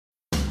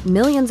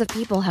Millions of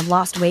people have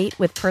lost weight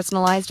with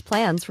personalized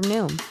plans from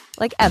Noom.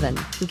 Like Evan,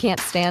 who can't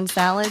stand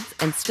salads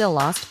and still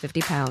lost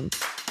 50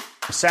 pounds.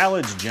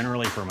 Salads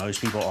generally for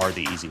most people are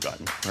the easy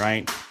button,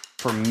 right?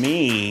 For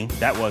me,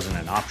 that wasn't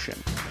an option.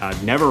 I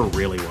never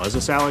really was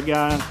a salad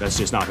guy. That's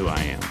just not who I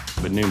am.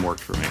 But Noom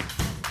worked for me.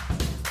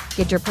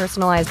 Get your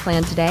personalized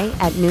plan today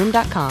at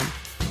Noom.com.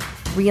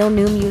 Real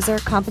Noom user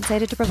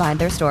compensated to provide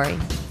their story.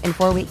 In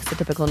 4 weeks, the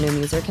typical Noom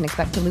user can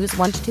expect to lose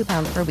 1 to 2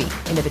 pounds per week.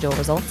 Individual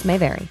results may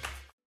vary.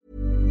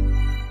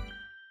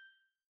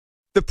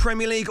 The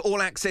Premier League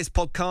All Access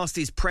podcast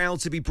is proud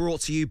to be brought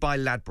to you by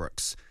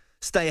Ladbrokes.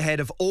 Stay ahead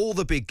of all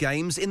the big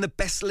games in the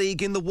best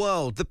league in the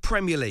world, the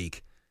Premier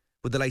League.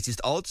 With the latest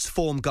odds,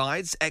 form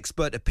guides,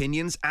 expert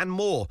opinions and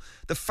more,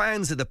 the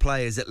fans are the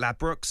players at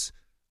Ladbrokes.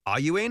 Are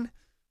you in?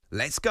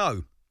 Let's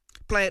go.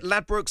 Play at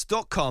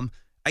ladbrokes.com,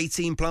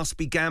 18 plus,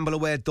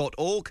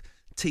 begambleaware.org.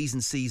 T's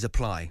and C's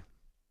apply.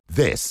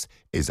 This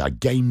is a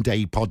Game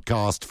Day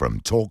podcast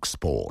from Talk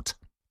Sport.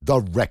 The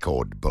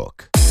Record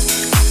Book.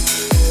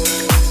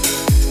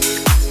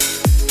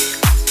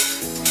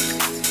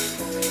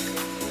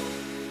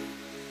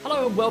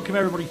 Hello and welcome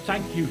everybody.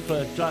 Thank you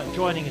for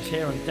joining us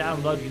here and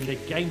downloading the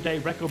Game Day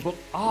Record Book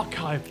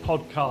Archive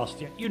podcast.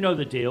 Yeah, you know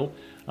the deal.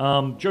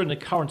 During the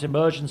current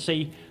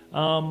emergency,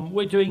 we're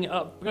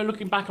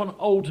looking back on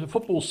old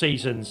football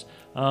seasons.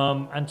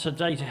 And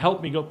today, to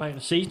help me look back at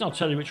the season, I'll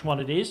tell you which one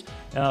it is.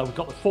 We've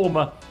got the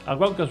former, I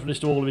won't go through the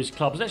list of all of his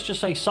clubs. Let's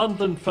just say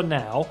Sunderland for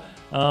now.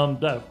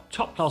 The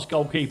top-class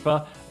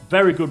goalkeeper,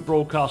 very good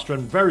broadcaster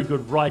and very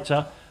good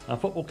writer.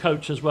 Football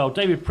coach as well.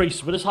 David Priest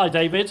is with us. Hi,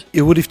 David.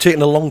 It would have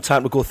taken a long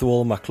time to go through all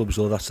of my clubs,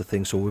 though. That's the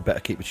thing, so we better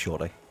keep it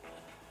short, eh?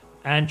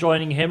 And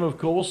joining him, of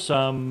course,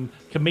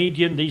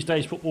 comedian, these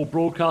days football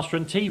broadcaster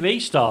and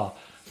TV star.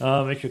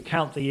 If you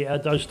count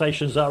those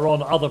stations that are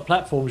on other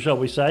platforms, shall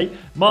we say.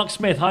 Mark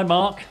Smith. Hi,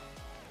 Mark.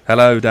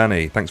 Hello,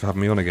 Danny. Thanks for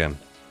having me on again.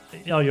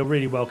 Oh, you're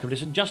really welcome.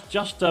 Listen, just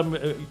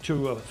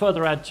to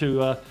further add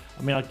to,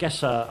 I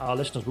guess our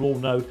listeners will all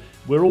know,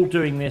 we're all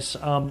doing this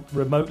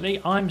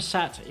remotely. I'm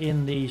sat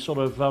in the sort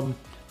of the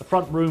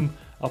front room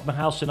of my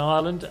house in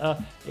Ireland.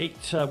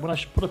 When I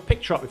should put a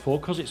picture up before,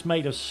 because it's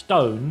made of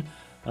stone,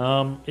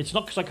 it's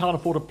not because I can't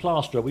afford a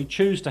plasterer. We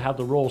choose to have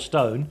the raw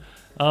stone.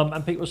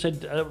 And people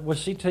said,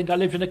 seem to think I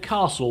lived in a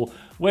castle.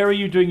 Where are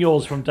you doing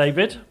yours from,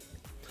 David?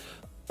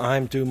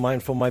 I'm doing mine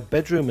from my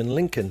bedroom in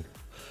Lincoln,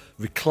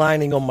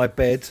 reclining on my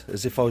bed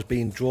as if I was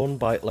being drawn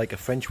by like a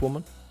French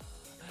woman.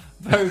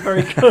 Very,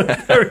 very good.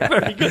 Very,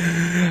 very good.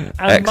 And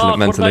excellent Mark,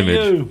 mental what about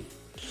image. You?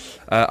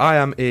 I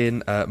am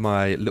in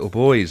my little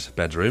boy's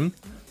bedroom,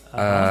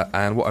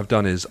 and what I've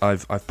done is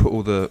I've put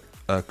all the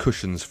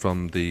cushions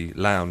from the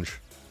lounge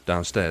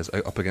downstairs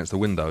up against the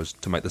windows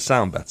to make the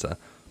sound better.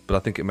 But I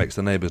think it makes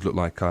the neighbours look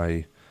like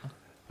I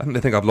think they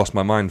think I've lost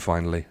my mind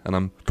finally, and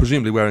I'm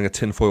presumably wearing a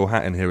tinfoil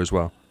hat in here as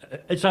well.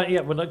 It's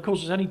well, of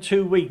course, it's only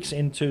 2 weeks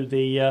into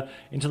the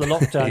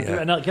lockdown. Yeah.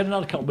 And get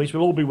another couple of weeks,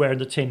 we'll all be wearing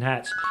the tin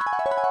hats.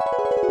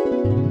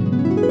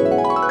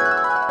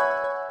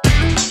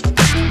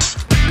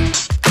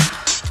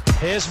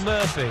 Here's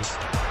Murphy.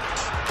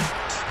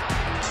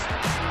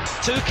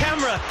 To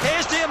camera.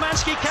 Here's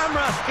Diamansky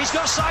camera. He's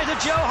got sight of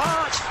Joe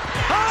Hart.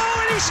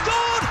 Oh, and he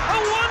scored a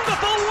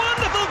wonderful,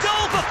 wonderful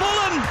goal for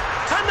Fulham.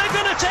 And they're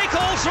going to take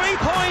all 3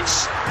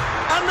 points.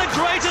 And the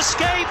great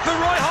escape for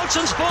Roy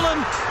Hodgson's Fulham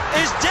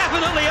is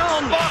definitely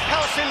on. Mark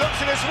Halsey looks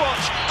at his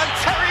watch, and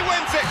Terry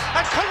wins it,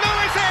 and Kalou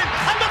is in,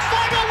 and the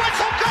final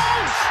whistle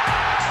goes!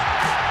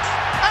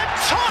 And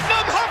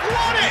Tottenham have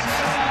won it!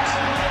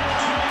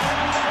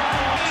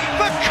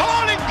 The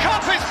Carling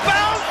Cup is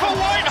bound for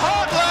White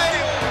Hart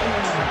Lane!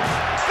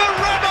 The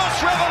Ramos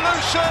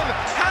Revolution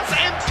has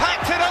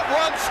impacted at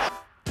once!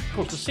 Of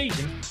course, the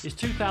season is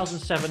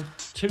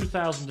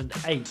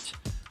 2007-2008.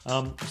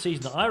 A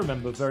season that I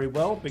remember very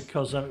well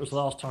because it was the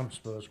last time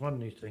Spurs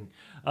won anything.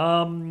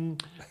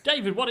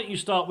 David, why don't you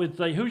start with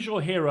who's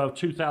your hero of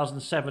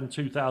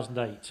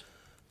 2007-2008?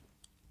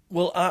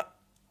 Well, I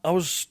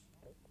was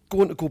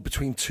going to go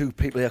between two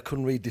people I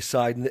couldn't really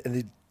decide, and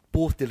they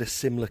both did a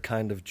similar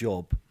kind of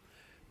job.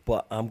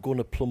 But I'm going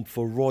to plump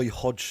for Roy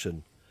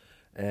Hodgson.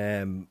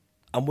 I'm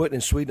working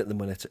in Sweden at the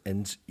minute,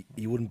 and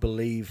you wouldn't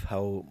believe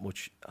how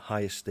much high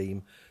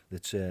esteem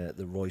that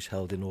Roy's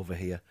held in over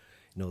here.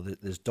 You know,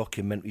 there's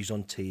documentaries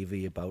on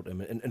TV about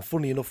him. And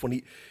funny enough,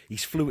 when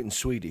he's fluent in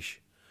Swedish.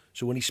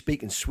 So when he's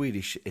speaking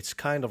Swedish, it's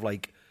kind of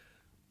like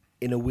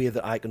in a way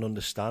that I can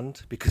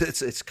understand,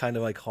 because it's kind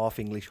of like half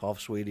English,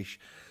 half Swedish.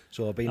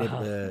 So I've been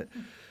able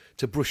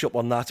to brush up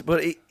on that.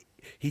 But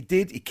he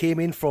came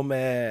in from,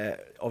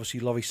 obviously,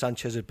 Lawrie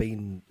Sanchez had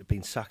been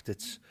sacked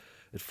at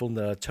Fulham.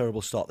 They had a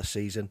terrible start of the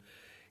season.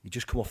 He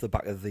just come off the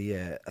back of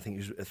I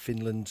think he was a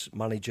Finland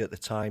manager at the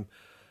time.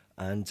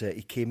 And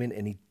he came in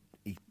and he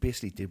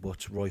basically did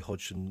what Roy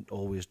Hodgson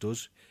always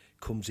does.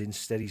 Comes in,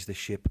 steadies the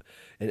ship.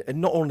 And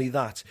not only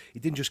that, he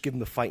didn't just give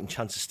them a fighting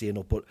chance of staying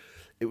up, but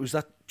it was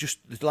that just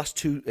the last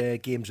two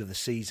games of the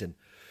season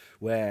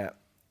where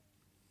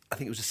I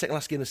think it was the second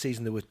last game of the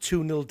season, they were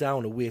 2-0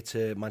 down away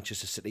to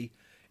Manchester City,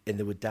 and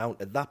they were down.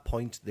 At that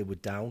point, they were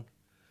down.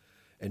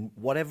 And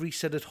whatever he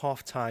said at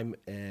half-time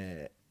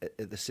at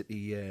the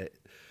City,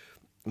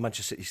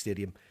 Manchester City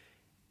Stadium,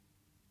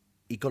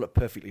 he got it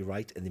perfectly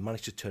right, and they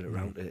managed to turn it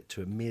around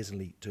to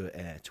amazingly to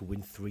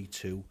win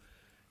 3-2,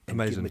 and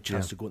give them a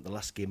chance to go into the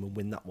last game and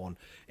win that one.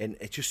 And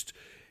it just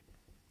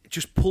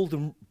pulled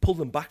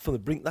them back from the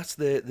brink. That's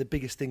the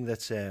biggest thing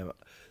that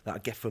I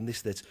get from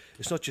this. That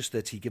it's not just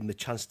that he gave them the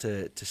chance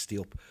to stay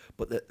up,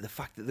 but the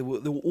fact that they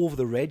were over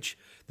the edge.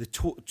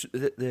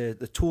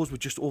 The toes were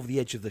just over the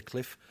edge of the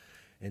cliff,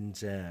 and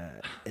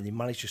they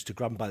managed just to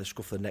grab them by the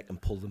scruff of the neck and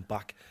pull them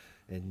back.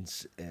 And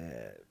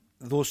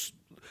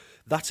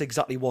that's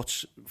exactly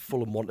what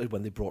Fulham wanted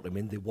when they brought him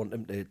in. They want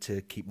him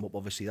to keep him up.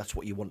 Obviously, that's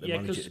what you want the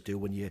manager to do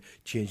when you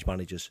change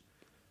managers.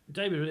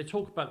 David, when they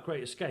talk about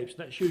great escapes,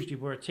 that's usually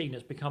where a team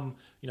that's become,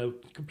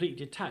 completely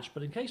detached.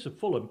 But in case of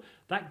Fulham,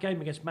 that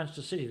game against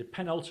Manchester City, the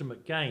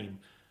penultimate game,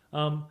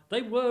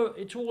 they were,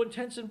 to all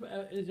intents and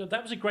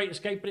that was a great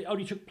escape, but it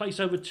only took place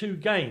over 2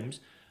 games.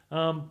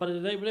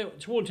 But they,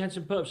 to all intents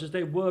and purposes,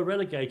 they were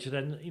relegated.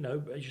 And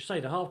as you say,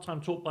 the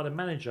halftime talk by the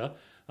manager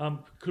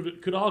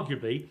could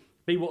arguably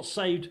be what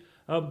saved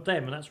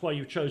them, and that's why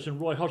you've chosen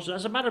Roy Hodgson.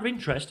 As a matter of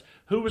interest,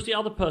 who was the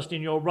other person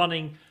in your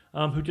running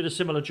who did a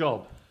similar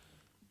job?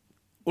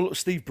 Well,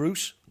 Steve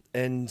Bruce,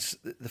 and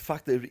the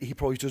fact that he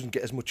probably doesn't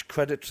get as much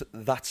credit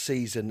that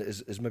season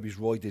as maybe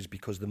Roy did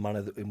because of the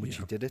manner in which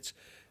he did it.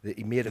 That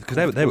he made it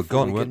because they were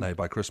gone, weren't they,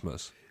 by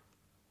Christmas?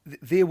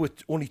 They were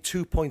only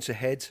 2 points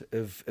ahead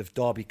of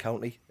Derby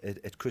County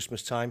at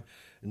Christmas time,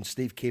 and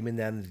Steve came in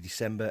there in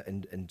December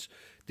and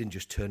didn't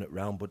just turn it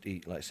round, but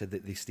he, like I said,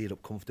 they stayed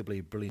up comfortably.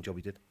 Brilliant job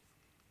he did.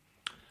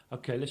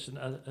 Okay, listen,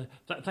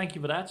 thank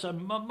you for that.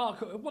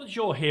 Mark, what is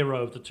your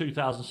hero of the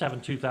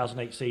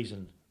 2007-2008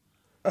 season?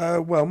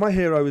 Well, my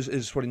hero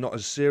is probably not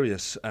as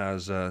serious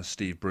as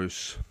Steve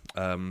Bruce.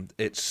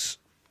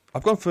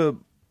 I've gone for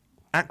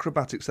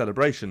acrobatic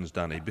celebrations,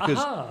 Danny,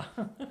 because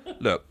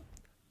look,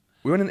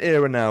 we're in an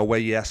era now where,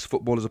 yes,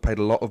 footballers are paid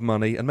a lot of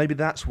money, and maybe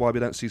that's why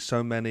we don't see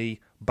so many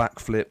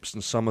backflips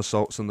and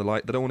somersaults and the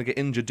like. They don't want to get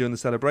injured during the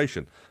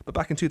celebration. But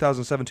back in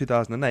 2007,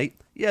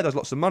 2008, yeah, there's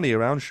lots of money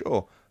around,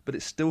 sure, but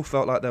it still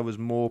felt like there was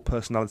more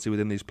personality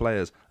within these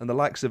players. And the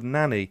likes of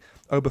Nani,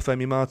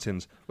 Obafemi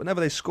Martins,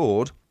 whenever they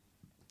scored,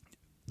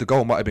 the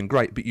goal might have been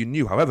great, but you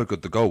knew, however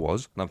good the goal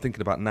was, and I'm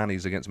thinking about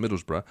Nani's against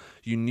Middlesbrough,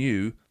 you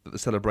knew that the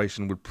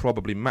celebration would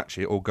probably match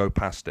it or go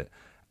past it.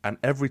 And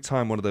every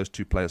time one of those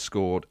 2 players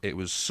scored, it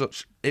was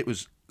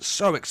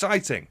so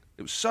exciting.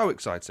 It was so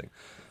exciting.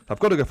 I've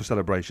got to go for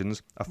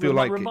celebrations. I feel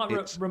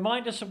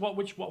remind us of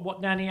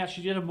what Nani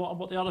actually did and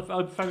what the other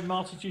Obafemi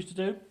Martins used to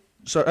do.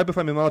 So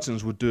Obafemi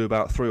Martins would do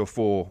about 3 or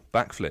 4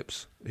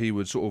 backflips. He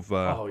would sort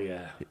of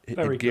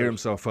he'd gear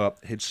himself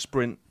up, he'd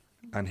sprint,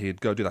 and he'd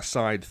go do that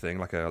side thing,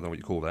 like I don't know what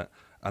you call that,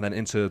 and then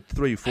into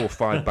 3, 4,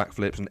 5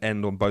 backflips and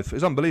end on both.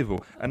 It's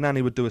unbelievable. And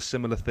Nani would do a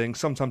similar thing.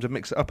 Sometimes he'd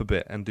mix it up a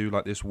bit and do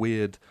like this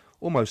weird,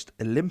 almost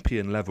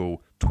Olympian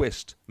level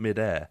twist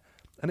mid-air.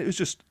 And it was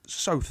just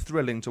so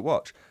thrilling to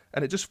watch.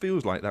 And it just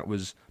feels like that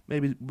was,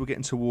 maybe we're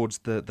getting towards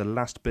the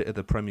last bit of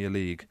the Premier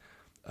League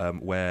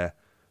where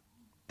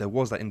there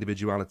was that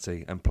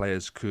individuality and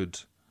players could...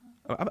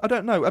 I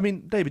don't know. I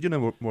mean, David, you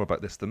know more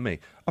about this than me.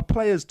 Are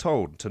players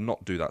told to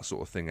not do that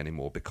sort of thing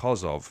anymore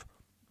because of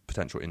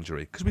potential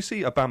injury? Because we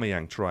see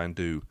Aubameyang try and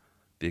do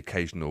the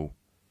occasional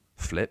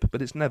flip,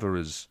 but it's never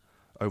as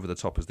over the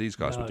top as these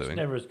guys were doing. It's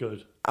never as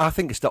good. I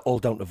think it's all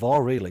down to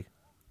VAR, really.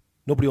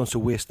 Nobody wants to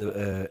waste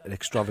an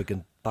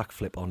extravagant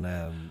backflip on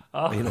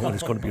when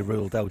it's going to be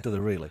ruled out, do they,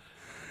 really?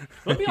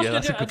 Let me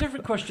ask you a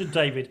different question,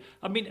 David.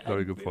 I mean,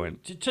 very good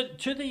point.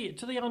 To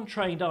the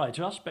untrained eye,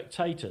 to us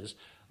spectators,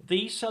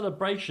 these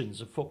celebrations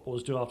that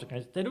footballers do after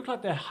games, they look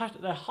like they're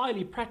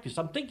highly practiced.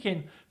 I'm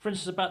thinking, for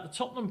instance, about the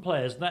Tottenham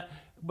players that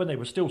when they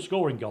were still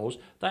scoring goals,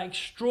 that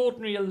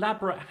extraordinary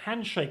elaborate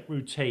handshake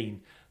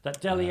routine that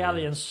Dele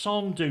Alli and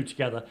Son do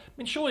together. I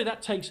mean, surely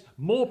that takes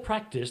more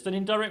practice than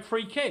indirect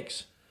free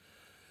kicks.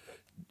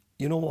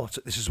 You know what?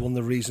 This is one of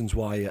the reasons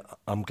why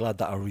I'm glad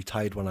that I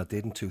retired when I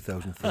did in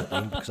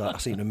 2013 because I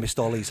seem to have missed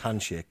all these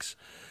handshakes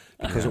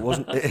because it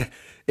wasn't.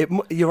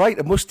 You're right.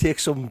 It must take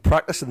some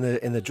practice in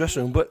the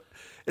dressing room, but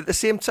at the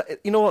same time,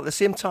 you know what? At the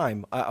same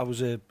time, there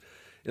was a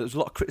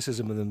lot of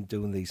criticism of them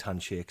doing these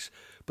handshakes,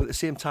 but at the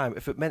same time,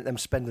 if it meant them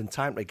spending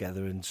time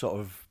together and sort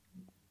of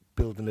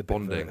building a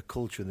bit of a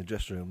culture in the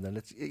dressing room, then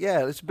it's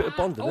a bit of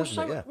bonding,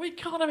 isn't it? Yeah. We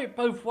can't have it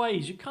both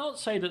ways. You can't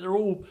say that they're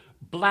all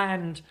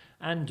bland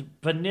and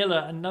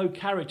vanilla and no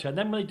character, and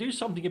then when they do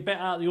something a bit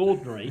out of the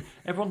ordinary,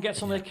 everyone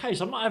gets on their case.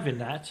 I'm not having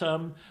that.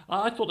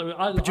 I thought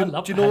I love the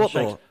handshakes. Know what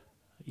though?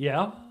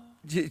 Yeah.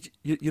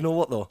 You know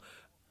what though?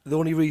 The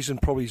only reason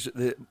probably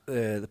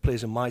the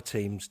players in my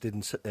teams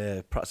didn't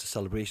practice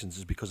celebrations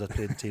is because I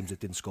played in teams that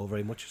didn't score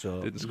very much.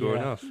 So didn't score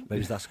enough.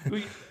 Maybe that's.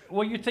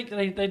 Well, you'd think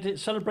they did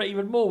celebrate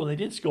even more when they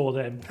did score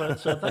then. But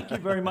thank you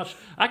very much.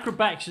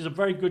 Acrobatics is a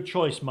very good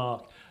choice,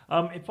 Mark.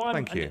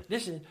 Thank you.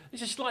 This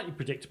is slightly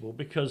predictable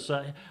because,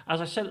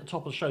 as I said at the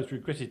top of the show through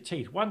gritted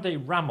teeth, one day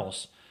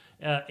Ramos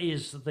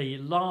is the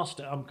last,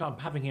 I'm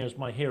having here as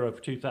my hero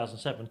for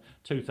 2007,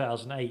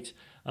 2008,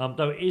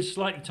 though it is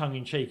slightly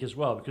tongue-in-cheek as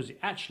well, because he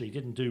actually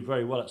didn't do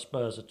very well at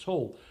Spurs at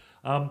all.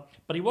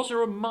 But he was a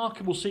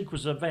remarkable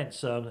sequence of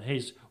events,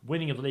 his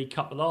winning of the League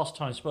Cup, the last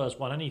time Spurs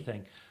won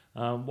anything.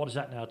 What is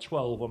that now,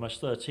 12,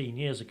 almost 13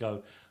 years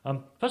ago.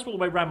 First of all, the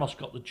way Ramos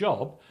got the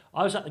job,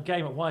 I was at the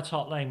game at White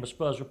Hart Lane where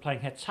Spurs were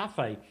playing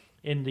Getafe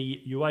in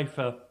the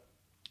UEFA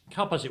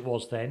Cup as it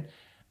was then,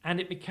 and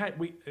it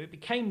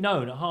became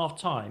known at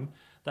half-time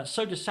that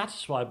so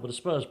dissatisfied with the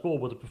Spurs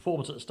board with the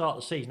performance at the start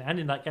of the season and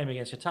in that game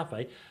against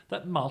Getafe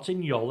that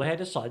Martin Jol had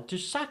decided to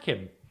sack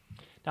him.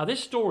 Now,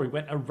 this story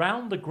went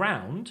around the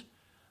ground,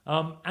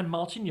 and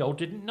Martin Jol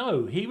didn't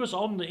know. He was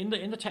in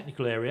the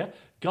technical area,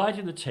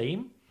 guiding the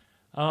team,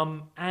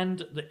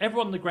 and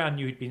everyone on the ground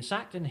knew he'd been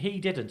sacked, and he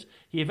didn't.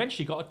 He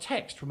eventually got a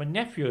text from a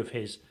nephew of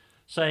his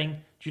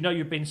saying, "Do you know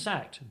you've been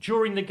sacked?"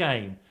 during the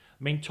game.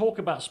 I mean, talk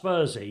about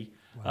Spursy.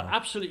 Wow.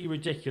 Absolutely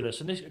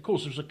ridiculous. And this, of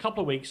course, was a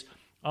couple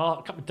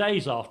of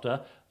days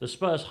after the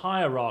Spurs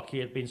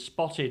hierarchy had been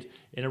spotted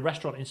in a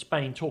restaurant in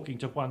Spain talking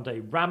to Juan de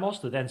Ramos,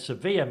 the then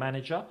Sevilla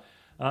manager.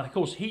 Of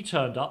course, he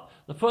turned up.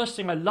 The first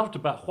thing I loved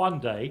about Juan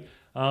de,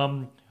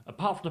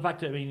 apart from the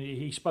fact that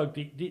he spoke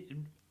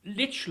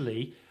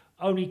literally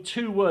only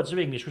 2 words of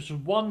English, which was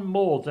one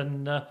more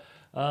than a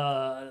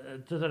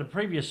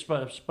previous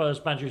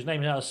Spurs manager whose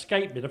name now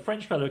escaped me, the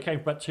French fellow who came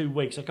for about 2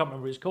 weeks. I can't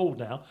remember what he's called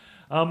now.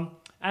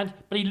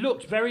 But he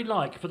looked very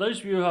like, for those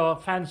of you who are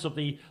fans of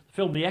the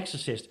film The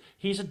Exorcist,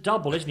 he's a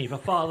double, isn't he, for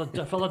Father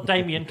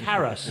Damien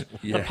Karras.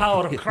 Yeah. The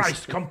power of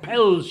Christ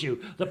compels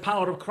you. The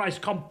power of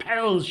Christ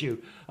compels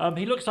you.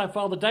 He looks like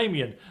Father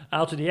Damien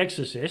out of The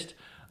Exorcist.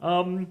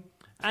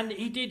 And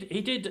he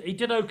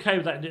did okay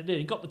with that.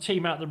 He got the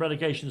team out of the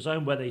relegation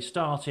zone where they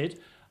started,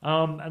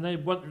 and they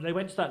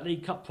went to that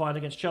League Cup final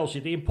against Chelsea.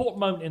 The important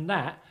moment in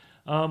that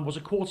was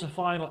a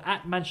quarter-final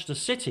at Manchester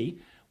City,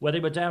 where they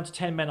were down to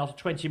 10 men after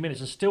 20 minutes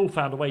and still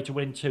found a way to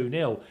win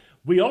 2-0.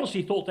 We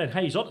honestly thought then,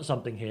 hey, he's onto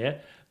something here,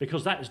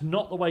 because that is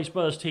not the way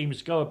Spurs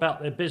teams go about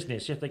their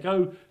business. If they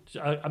go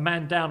a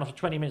man down after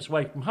 20 minutes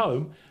away from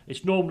home,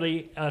 it's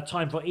normally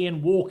time for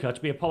Ian Walker to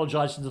be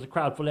apologising to the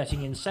crowd for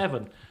letting in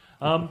 7.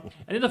 And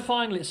in the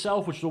final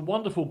itself, which was a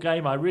wonderful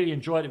game, I really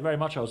enjoyed it very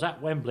much. I was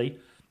at Wembley.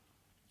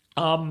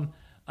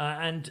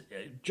 And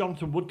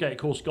Jonathan Woodgate, of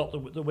course, got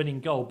the winning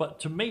goal. But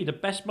to me, the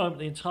best moment of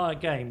the entire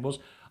game was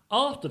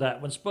after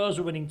that, when Spurs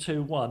were winning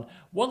 2-1,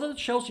 one of the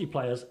Chelsea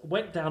players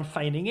went down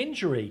feigning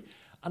injury.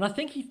 And I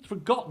think he'd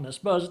forgotten that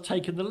Spurs had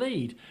taken the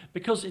lead,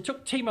 because it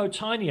took Timo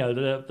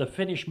Tainio, the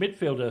Finnish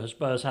midfielder who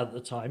Spurs had at the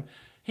time,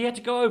 he had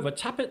to go over,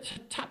 tap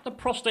the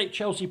prostate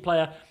Chelsea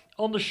player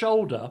on the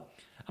shoulder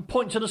and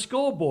point to the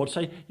scoreboard,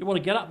 say, "You want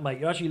to get up,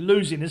 mate, you're actually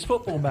losing this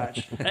football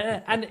match."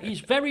 And it's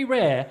very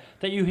rare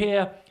that you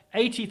hear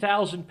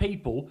 80,000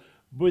 people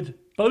with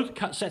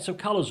both sets of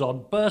colours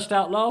on burst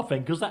out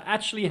laughing, because that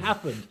actually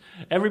happened.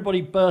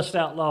 Everybody burst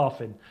out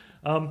laughing.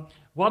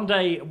 One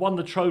day won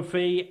the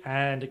trophy,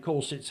 and of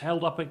course it's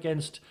held up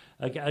against,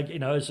 as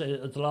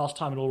the last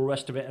time and all the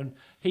rest of it. And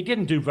he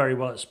didn't do very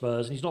well at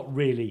Spurs, and he's not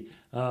really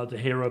the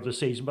hero of the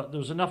season. But there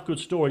was enough good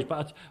stories.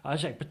 But I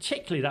say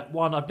particularly that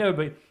one. I've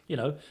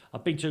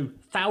been to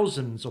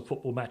thousands of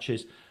football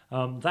matches.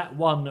 That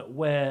one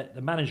where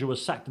the manager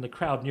was sacked and the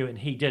crowd knew it and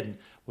he didn't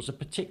was a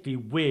particularly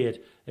weird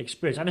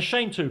experience. And a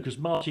shame too, because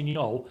Martin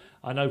Jol,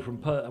 I know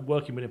from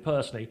working with him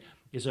personally,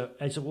 is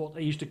what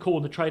they used to call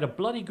in the trade a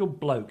bloody good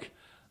bloke.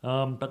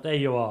 But there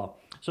you are.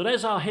 So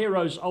there's our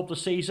heroes of the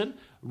season.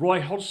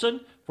 Roy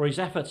Hodgson for his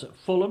efforts at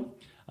Fulham.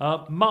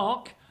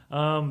 Mark,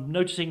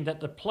 noticing that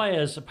the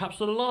players, perhaps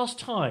for the last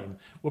time,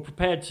 were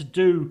prepared to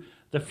do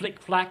the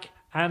flick-flack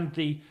and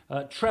the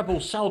treble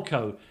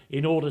salco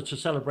in order to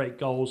celebrate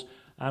goals.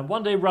 And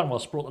Juan de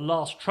Ramos brought the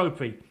last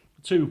trophy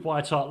to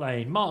White Hart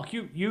Lane. Mark,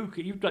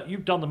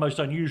 you've done the most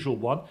unusual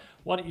one.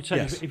 Why don't you tell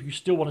me if you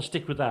still want to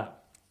stick with that?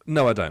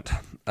 No, I don't.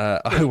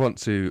 I want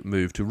to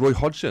move to Roy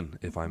Hodgson,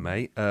 if I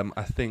may.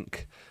 I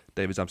think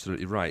David's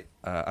absolutely right.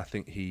 I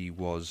think he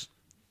was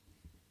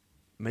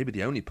maybe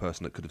the only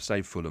person that could have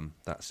saved Fulham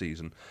that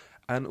season.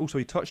 And also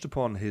he touched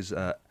upon his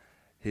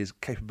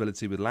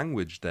capability with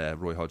language there,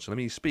 Roy Hodgson. I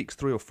mean, he speaks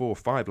 3 or 4 or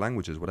 5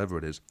 languages, whatever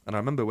it is. And I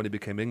remember when he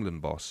became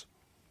England boss,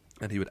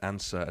 and he would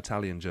answer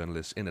Italian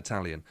journalists in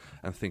Italian,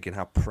 and thinking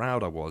how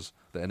proud I was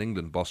that an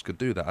England boss could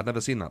do that. I'd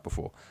never seen that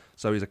before.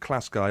 So he's a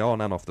class guy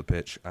on and off the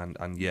pitch, and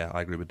yeah,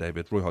 I agree with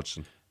David. Roy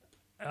Hodgson.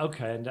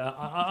 Okay, and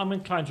I'm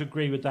inclined to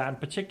agree with that, and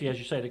particularly,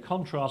 as you say, the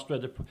contrast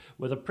with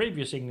the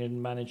previous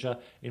England manager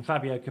in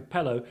Fabio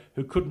Capello,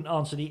 who couldn't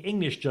answer the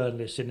English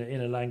journalists in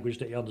a language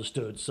that he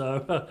understood.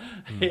 So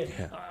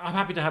I'm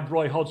happy to have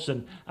Roy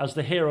Hodgson as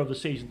the hero of the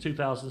season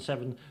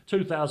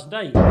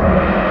 2007-2008.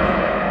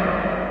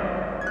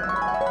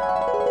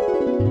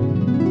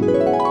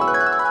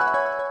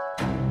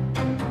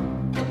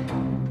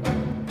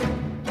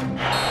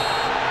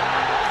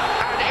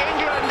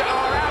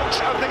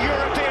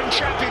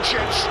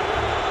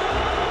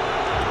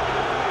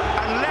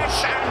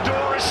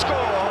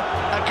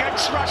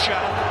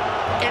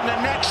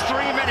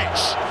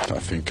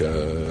 think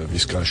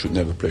this guy should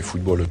never play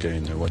football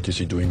again. What is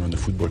he doing on the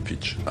football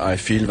pitch? I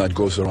feel that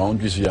goes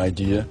around with the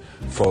idea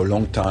for a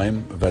long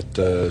time that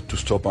to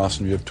stop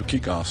Arsenal, you have to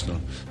kick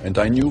Arsenal. And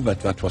I knew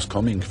that was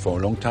coming for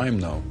a long time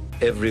now.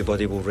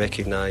 Everybody will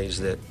recognise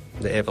that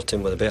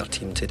Everton were the better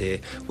team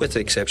today, with the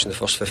exception of the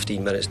first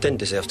 15 minutes, didn't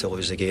deserve to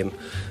lose the game.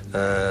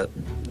 The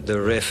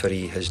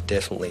referee has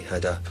definitely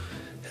had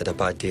a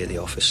bad day at the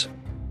office.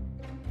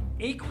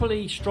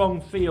 Equally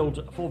strong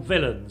field for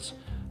villains.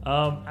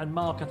 And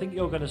Mark, I think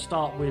you're going to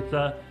start with,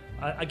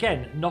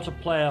 again, not a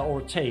player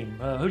or a team.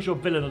 Who's your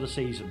villain of the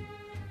season?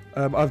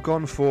 I've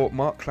gone for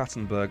Mark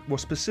Clattenburg, well,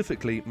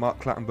 specifically Mark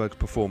Clattenburg's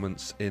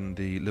performance in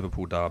the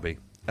Liverpool derby.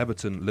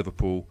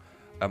 Everton-Liverpool.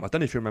 I don't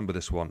know if you remember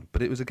this one,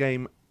 but it was a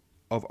game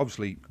of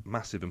obviously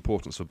massive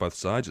importance for both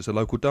sides. It's a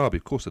local derby,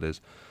 of course it is.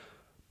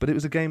 But it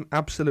was a game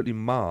absolutely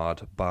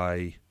marred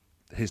by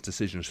his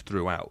decisions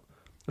throughout.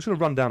 I'm just going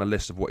to run down a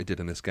list of what he did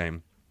in this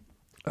game.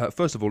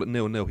 First of all, at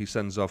 0-0, he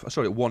sends off...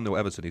 Sorry, at 1-0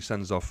 Everton, he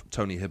sends off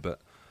Tony Hibbert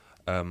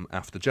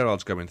after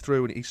Gerrard's going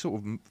through, and he's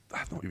sort of... I'm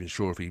not even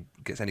sure if he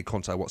gets any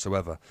contact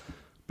whatsoever.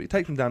 But he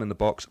takes him down in the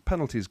box,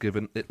 penalty is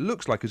given. It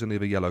looks like he's only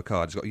a yellow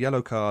card. He's got a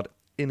yellow card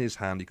in his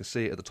hand. You can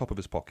see it at the top of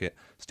his pocket.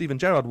 Steven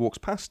Gerrard walks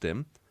past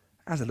him,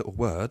 has a little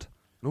word,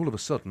 and all of a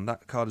sudden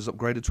that card is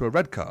upgraded to a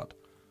red card.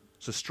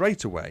 So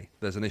straight away,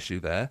 there's an issue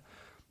there.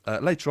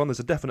 Later on, there's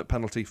a definite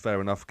penalty, fair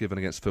enough, given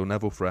against Phil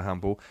Neville for a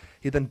handball.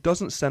 He then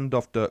doesn't send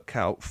off Dirk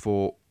Kuyt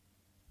for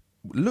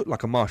looked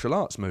like a martial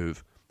arts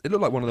move. It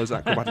looked like one of those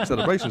acrobatic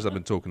celebrations I've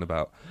been talking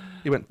about.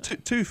 He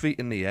went 2 feet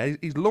in the air.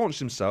 He's launched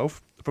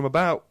himself from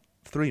about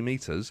 3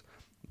 metres.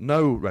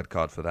 No red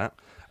card for that.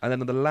 And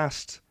then in the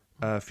last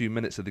few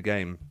minutes of the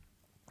game,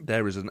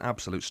 there is an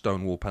absolute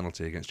stonewall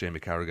penalty against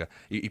Jamie Carragher.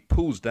 He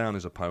pulls down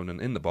his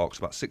opponent in the box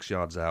about 6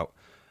 yards out.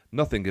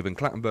 Nothing given.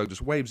 Clattenburg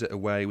just waves it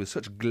away with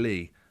such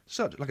glee.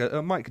 Such like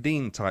a Mike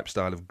Dean type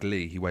style of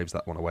glee he waves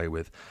that one away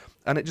with.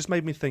 And it just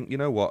made me think, you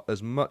know what,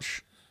 as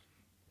much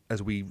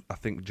as we, I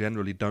think,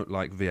 generally don't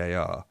like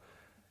VAR,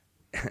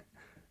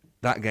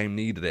 that game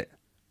needed it.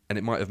 And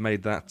it might have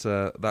made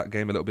that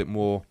game a little bit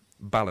more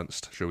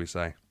balanced, shall we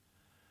say.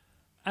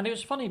 And it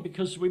was funny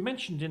because we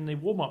mentioned in the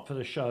warm-up for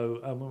the show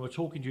when we were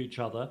talking to each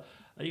other,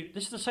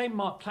 this is the same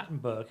Mark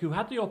Clattenburg who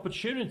had the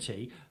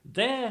opportunity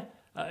there,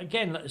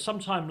 again,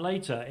 sometime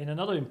later in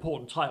another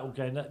important title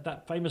game,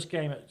 that famous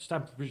game at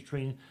Stamford Bridge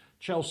between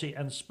Chelsea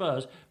and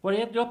Spurs, where he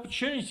had the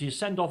opportunity to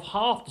send off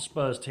half the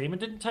Spurs team and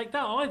didn't take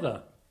that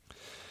either.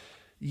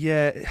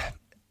 Yeah,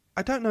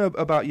 I don't know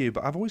about you,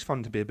 but I've always found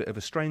it to be a bit of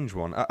a strange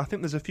one. I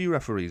think there's a few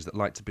referees that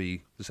like to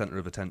be the centre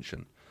of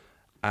attention,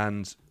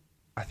 and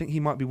I think he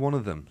might be one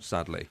of them,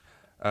 sadly.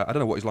 I don't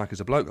know what he's like as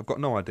a bloke, I've got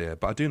no idea,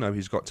 but I do know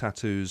he's got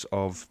tattoos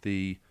of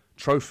the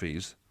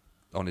trophies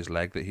on his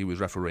leg that he was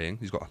refereeing.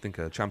 He's got, I think,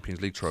 a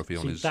Champions League trophy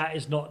on his... That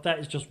is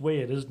just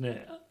weird, isn't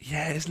it?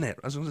 Yeah, isn't it?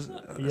 As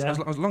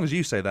long as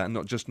you say that and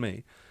not just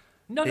me.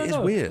 No, it is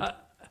weird.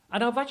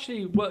 And I've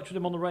actually worked with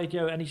him on the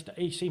radio, and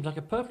he seems like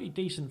a perfectly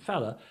decent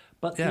fella.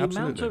 But the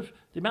amount of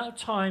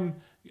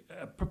time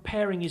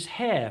preparing his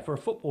hair for a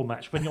football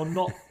match when you're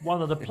not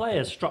one of the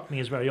players struck me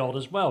as very odd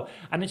as well.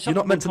 And it's you're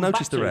not meant to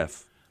notice the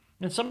ref.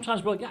 And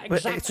sometimes, well, yeah,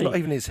 exactly. But it's not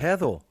even his hair,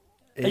 though.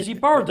 Has he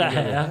borrowed that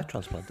hair? A hair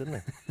transplant, didn't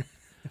he?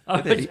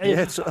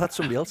 That's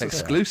somebody else's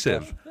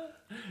exclusive. Hair.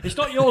 It's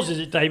not yours, is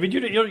it, David?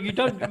 You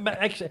don't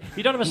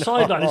have a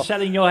sideline in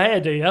selling your hair,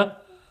 do you?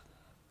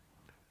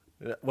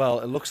 Well,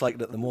 it looks like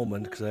it at the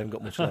moment because I haven't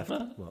got much left.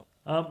 Well.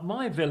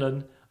 My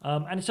villain,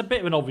 and it's a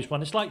bit of an obvious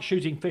one, it's like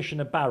shooting fish in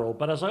a barrel,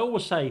 but as I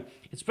always say,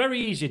 it's very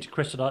easy to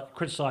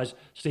criticise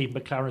Steve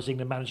McClaren as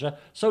England manager,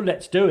 so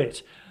let's do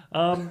it.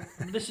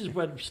 This is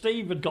when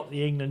Steve had got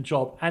the England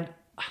job, and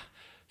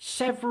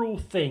several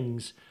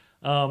things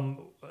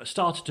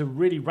started to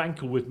really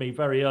rankle with me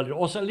very early,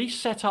 or at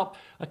least set up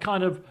a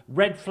kind of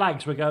red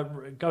flags were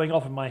going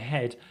off in my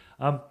head.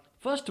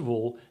 First of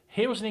all,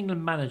 here was an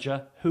England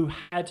manager who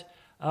had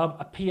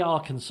a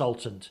PR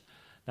consultant.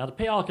 Now, the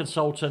PR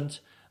consultant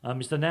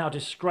is the now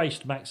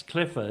disgraced Max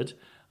Clifford,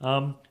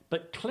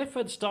 but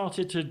Clifford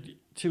started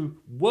to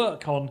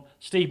work on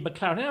Steve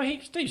McClaren. Now,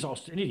 Steve's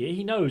not an idiot.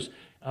 He knows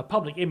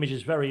public image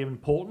is very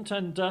important,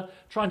 and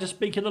trying to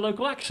speak in the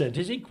local accent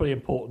is equally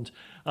important.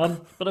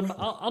 But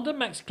under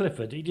Max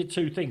Clifford, he did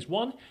two things.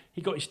 One,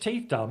 he got his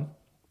teeth done.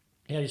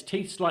 He had his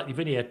teeth slightly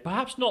veneered,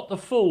 perhaps not the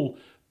full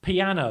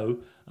piano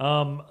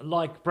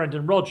like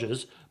Brendan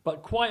Rodgers,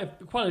 but quite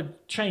a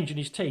change in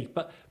his teeth.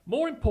 But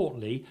more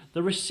importantly,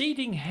 the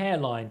receding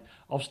hairline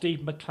of Steve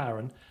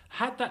McClaren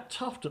had that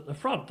tuft at the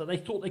front that they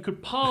thought they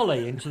could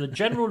parlay into the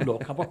general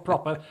look of a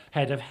proper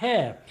head of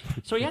hair.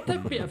 So he had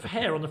that bit of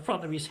hair on the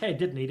front of his head,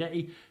 didn't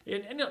he?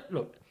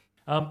 Look,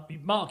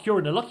 Mark, you're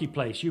in a lucky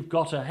place. You've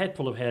got a head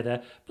full of hair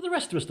there. But the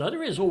rest of us, though,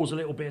 there is always a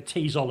little bit of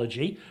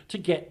teasology to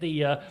get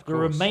the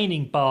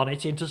remaining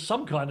barnet into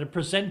some kind of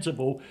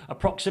presentable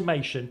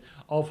approximation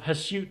of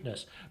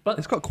hirsuteness. But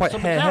it's got quite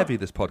hair-heavy,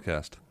 this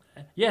podcast.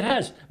 Yeah, it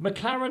has.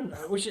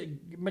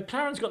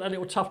 McLaren's got that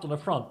little tuft on the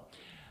front.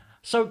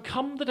 So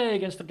come the day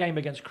against the game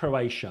against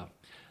Croatia,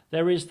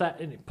 there is that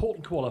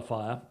important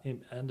qualifier,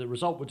 and the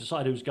result will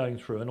decide who's going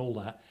through and all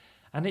that.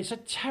 And it's a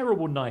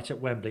terrible night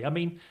at Wembley. I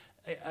mean,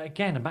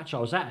 again, a match I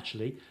was at,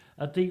 actually,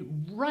 the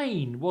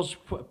rain was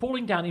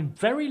falling down in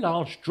very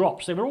large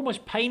drops. They were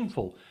almost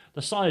painful,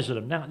 the size of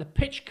them. Now, the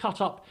pitch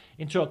cut up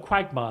into a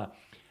quagmire.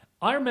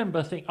 I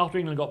remember after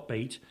England got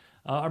beat,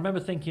 I remember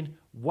thinking,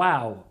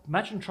 wow,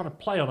 imagine trying to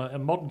play on a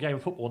modern game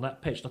of football on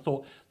that pitch. And I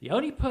thought, the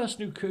only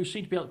person who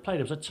seemed to be able to play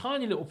there was a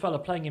tiny little fella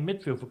playing in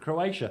midfield for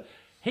Croatia.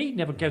 He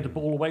never gave the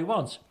ball away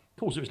once. Of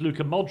course, it was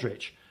Luka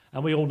Modric,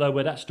 and we all know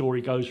where that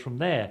story goes from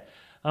there.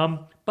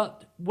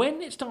 But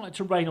when it started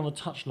to rain on the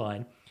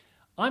touchline,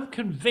 I'm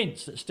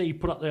convinced that Steve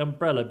put up the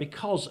umbrella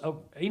because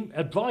of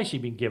advice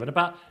he'd been given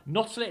about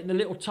not letting the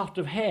little tuft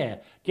of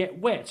hair get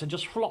wet and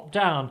just flop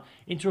down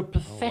into a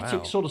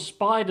pathetic sort of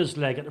spider's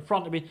leg on the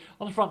front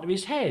of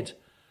his head.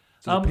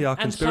 So a PR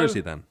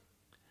conspiracy then?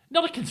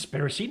 Not a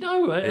conspiracy,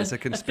 no. It's a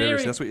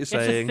conspiracy, that's what you're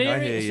saying. I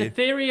hear you. It's a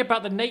theory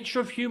about the nature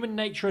of human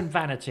nature and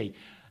vanity.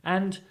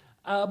 And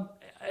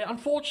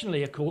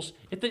unfortunately, of course,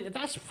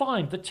 that's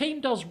fine. The team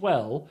does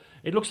well.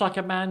 It looks like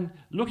a man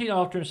looking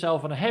after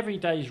himself on a heavy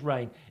day's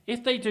rain.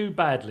 If they do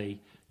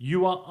badly,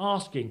 you are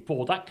asking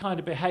for that kind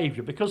of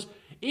behaviour, because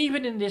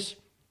even in this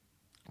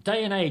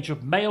day and age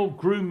of male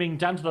grooming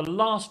down to the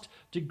last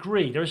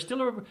degree, there is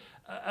still,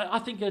 I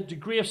think, a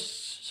degree of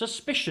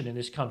suspicion in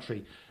this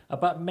country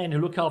about men who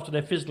look after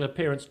their physical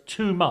appearance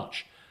too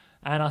much.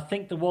 And I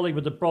think the Wally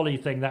with the brolly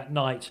thing that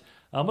night,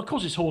 of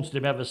course, it's haunted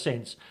him ever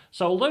since.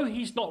 So although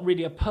he's not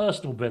really a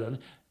personal villain,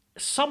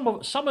 some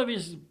of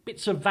his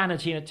bits of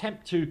vanity and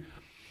attempt to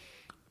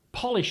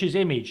polish his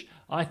image,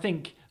 I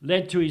think,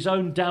 led to his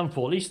own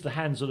downfall, at least at the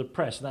hands of the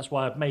press. And that's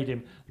why I've made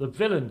him the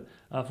villain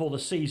for the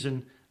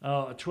season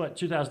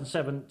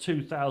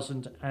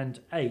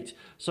 2007-2008.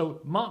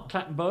 So Mark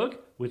Clattenburg,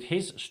 with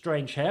his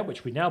strange hair,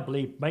 which we now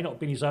believe may not have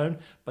been his own,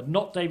 but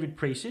not David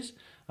Priest's.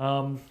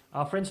 Our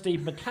friend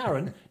Steve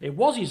McLaren, it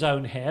was his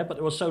own hair, but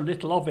there was so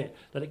little of it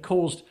that it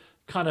caused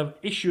kind of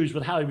issues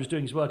with how he was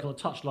doing his work on the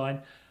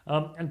touchline.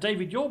 And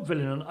David, your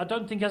villain, I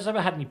don't think has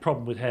ever had any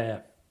problem with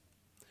hair.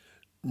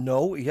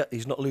 No,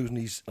 he's not losing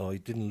his... Oh, he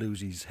didn't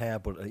lose his hair,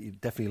 but he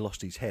definitely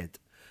lost his head.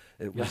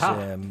 It was...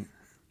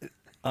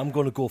 I'm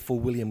going to go for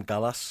William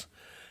Gallas.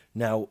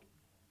 Now,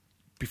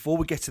 before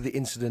we get to the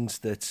incident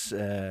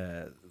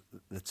that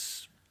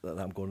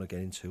I'm going to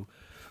get into,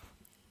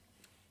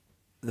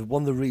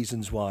 one of the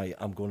reasons why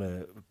I'm going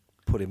to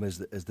put him as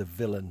the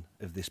villain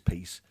of this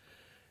piece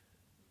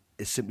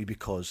is simply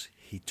because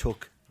he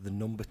took the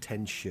number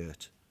 10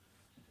 shirt,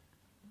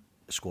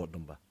 squad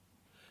number.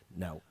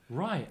 Now,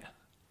 right.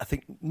 I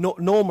think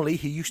normally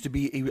he used to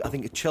be, I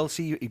think at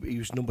Chelsea, he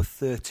was number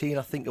 13,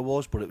 I think it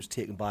was, but it was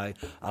taken by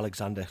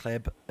Alexander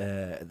Hleb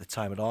at the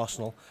time at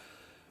Arsenal.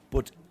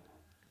 But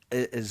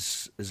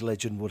as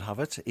legend would have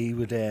it,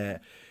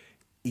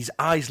 his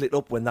eyes lit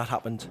up when that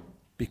happened,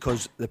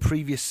 because the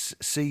previous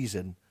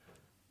season,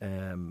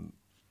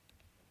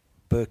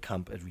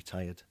 Bergkamp had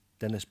retired.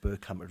 Dennis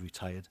Bergkamp had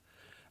retired,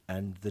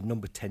 and the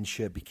number 10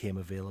 shirt became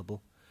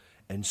available.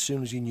 And as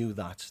soon as he knew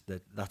that's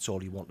all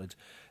he wanted.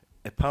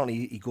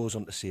 Apparently, he goes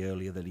on to say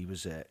earlier that he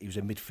was a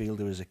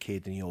midfielder as a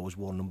kid and he always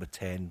wore number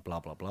 10, blah,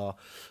 blah, blah.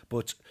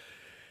 But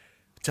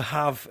to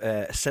have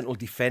a central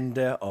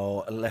defender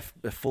or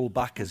a full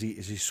back, as he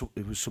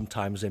was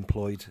sometimes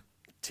employed,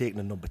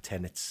 taking a number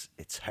 10, it's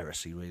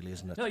heresy, really,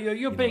 isn't it? No,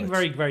 you're being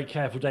very, very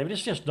careful, David.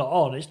 It's just not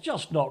on. It's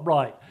just not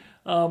right.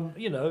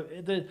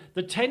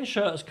 The 10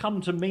 shirt has come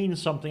to mean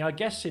something, I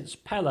guess, since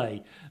Pele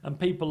and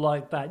people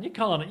like that. You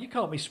can't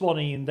be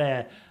swanning in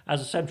there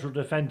as a central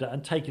defender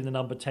and taking the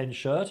number 10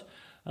 shirt.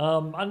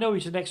 I know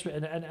he's an expert,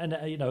 and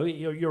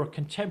you're a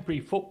contemporary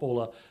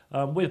footballer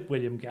with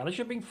William Gallas.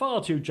 You're being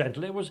far too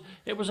gentle. It was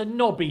a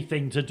knobby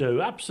thing to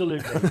do,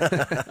 absolutely.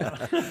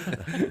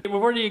 We've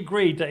already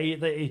agreed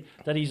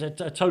that he's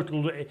a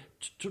total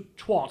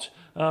twat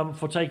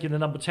for taking the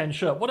number 10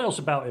 shirt. What else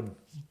about him?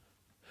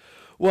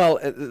 Well,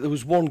 there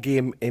was one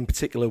game in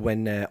particular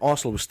when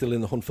Arsenal was still in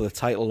the hunt for the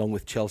title, along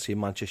with Chelsea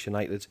and Manchester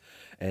United,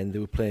 and they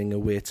were playing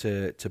away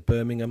to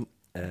Birmingham,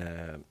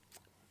 and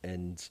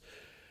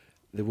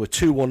they were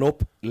 2-1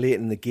 up late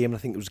in the game. I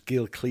think it was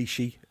Gail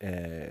Clichy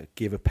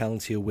gave a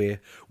penalty away,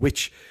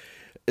 which,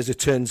 as it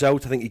turns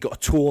out, I think he got a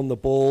toe on the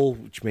ball,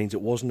 which means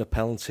it wasn't a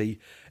penalty,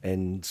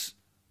 and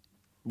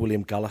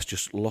William Gallas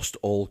just lost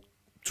all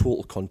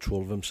total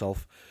control of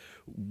himself.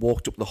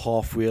 Walked up the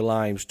halfway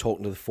line, was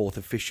talking to the fourth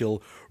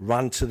official,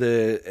 ran to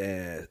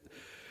the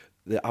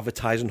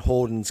advertising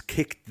hoardings,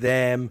 kicked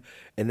them,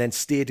 and then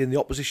stayed in the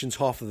opposition's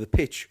half of the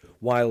pitch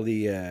while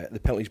the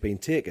penalty's being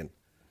taken.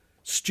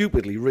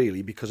 Stupidly,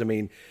 really, because I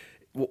mean,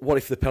 what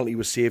if the penalty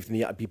was saved and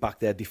he had to be back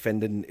there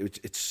defending?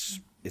 It's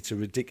a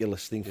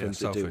ridiculous thing for him to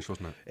selfish, do.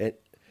 Wasn't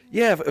it?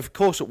 Yeah, of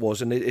course it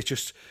was, and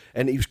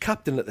he was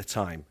captain at the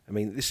time. I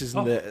mean, this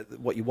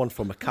isn't what you want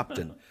from a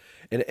captain.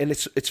 And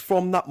it's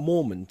from that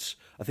moment.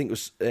 I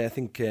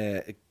think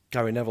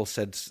Gary Neville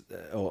said,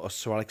 or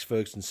Sir Alex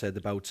Ferguson said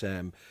about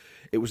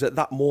it was at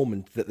that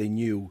moment that they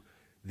knew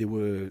they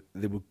were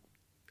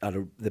at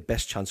the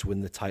best chance of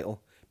winning the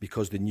title,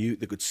 because they knew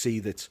they could see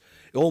that,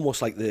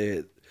 almost like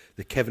the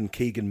Kevin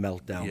Keegan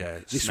meltdown. Yeah,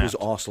 this snapped. was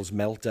Arsenal's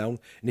meltdown,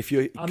 and if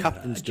your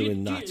captain's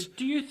doing that,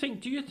 do you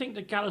think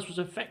that Gallas was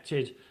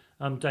affected,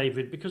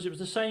 David, because it was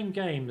the same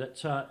game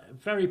that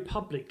very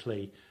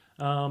publicly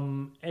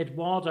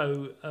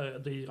Eduardo,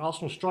 the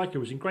Arsenal striker,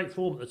 was in great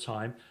form at the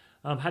time.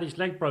 Had his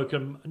leg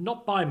broken,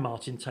 not by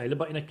Martin Taylor,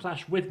 but in a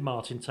clash with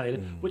Martin Taylor,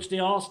 which the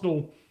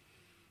Arsenal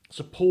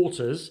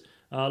supporters,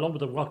 along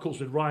with of course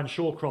with Ryan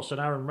Shawcross and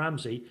Aaron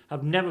Ramsey,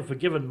 have never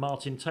forgiven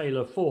Martin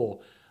Taylor for.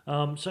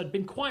 So it'd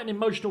been quite an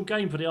emotional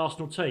game for the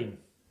Arsenal team.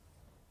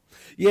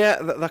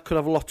 Yeah, that could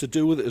have a lot to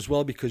do with it as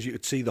well, because you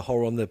could see the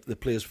horror on the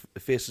players'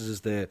 faces as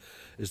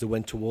they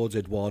went towards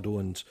Eduardo,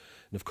 and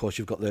of course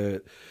you've got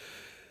the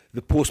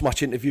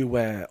post-match interview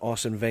where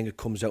Arsene Wenger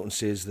comes out and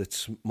says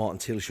that Martin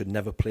Taylor should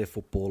never play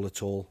football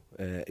at all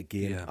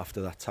again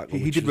after that tackle.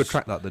 He did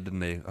retract that, though,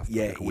 didn't he?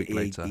 Like a week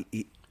later.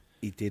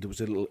 He did. It was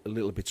a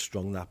little bit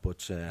strong, that,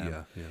 but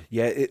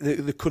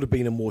there could have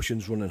been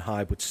emotions running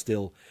high, but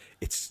still,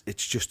 it's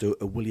just a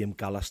William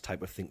Gallas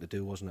type of thing to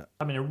do, wasn't it?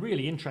 I mean, a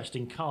really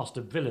interesting cast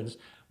of villains.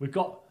 We've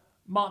got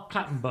Mark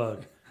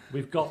Clattenburg,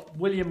 we've got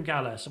William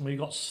Gallas, and we've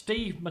got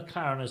Steve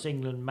McClaren as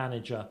England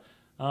manager.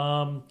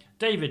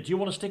 David, do you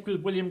want to stick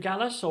with William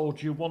Gallas, or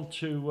do you want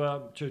to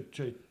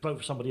vote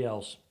for somebody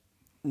else?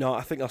 No,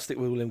 I think I'll stick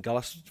with William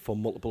Gallas for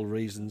multiple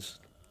reasons.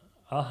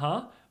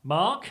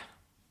 Mark?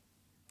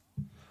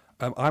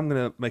 I'm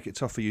going to make it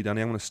tough for you,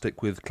 Danny. I'm going to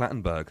stick with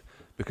Clattenburg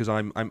because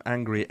I'm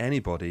angry at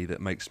anybody that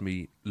makes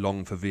me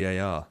long for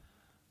VAR.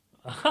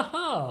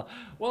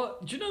 Well,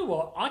 do you know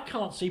what? I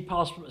can't see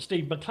past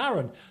Steve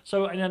McClaren.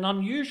 So, in an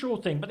unusual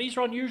thing, but these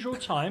are unusual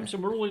times,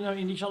 and we're all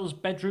in each other's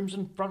bedrooms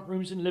and front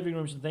rooms and living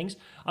rooms and things.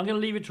 I'm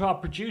going to leave it to our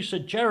producer,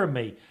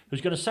 Jeremy,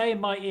 who's going to say in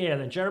my ear,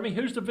 then, Jeremy,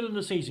 who's the villain of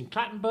the season?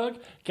 Clattenburg,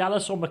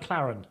 Gallas, or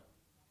McClaren?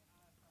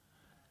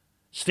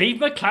 Steve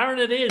McClaren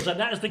it is, and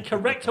that is the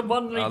correct and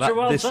one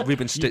true answer. We've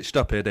been stitched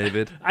up here,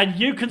 David. And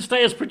you can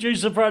stay as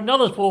producer for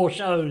another 4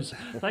 shows.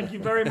 Thank you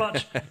very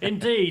much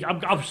indeed.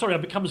 I'm sorry,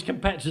 I've become as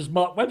competitive as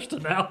Mark Webster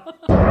now.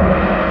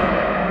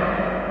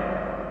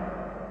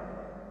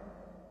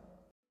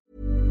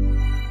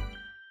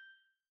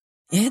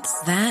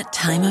 It's that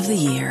time of the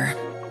year.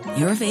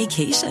 Your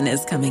vacation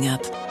is coming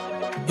up.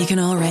 You can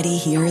already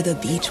hear the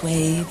beach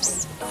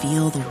waves,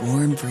 feel the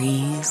warm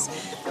breeze,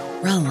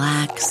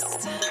 relax,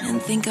 and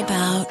think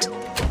about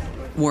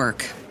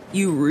work.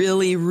 You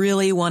really,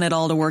 really want it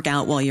all to work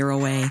out while you're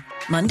away.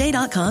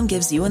 Monday.com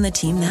gives you and the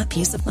team that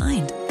peace of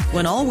mind.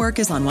 When all work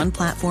is on one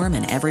platform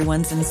and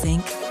everyone's in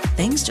sync,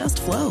 things just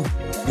flow.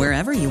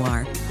 Wherever you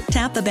are,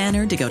 tap the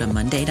banner to go to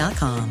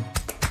Monday.com.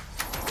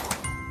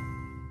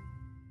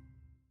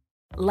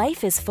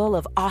 Life is full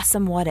of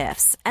awesome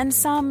what-ifs, and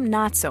some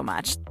not so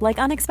much, like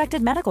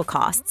unexpected medical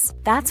costs.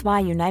 That's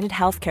why United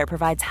Healthcare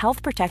provides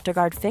Health Protector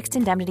Guard fixed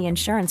indemnity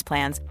insurance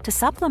plans to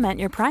supplement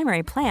your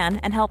primary plan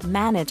and help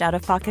manage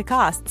out-of-pocket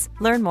costs.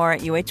 Learn more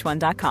at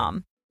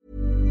uh1.com.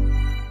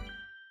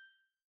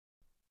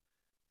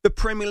 The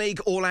Premier League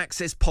All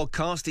Access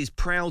podcast is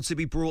proud to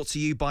be brought to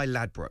you by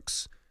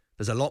Ladbrokes.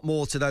 There's a lot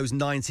more to those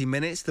 90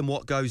 minutes than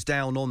what goes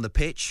down on the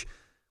pitch.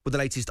 With the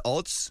latest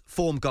odds,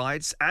 form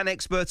guides and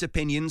expert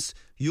opinions,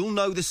 you'll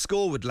know the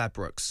score with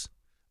Ladbrokes.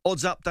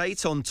 Odds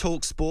update on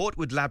TalkSport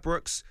with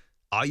Ladbrokes.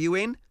 Are you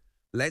in?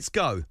 Let's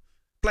go.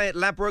 Play at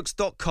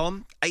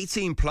ladbrokes.com,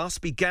 18 plus,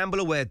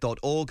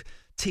 begambleaware.org.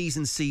 T's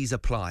and C's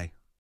apply.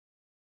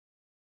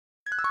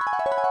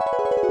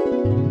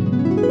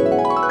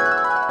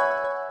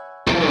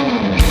 He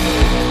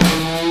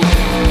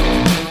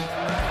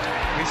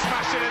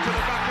smashed it into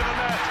the back of the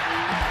net.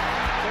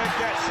 It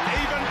gets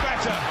even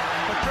better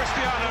for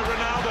Cristiano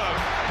Ronaldo.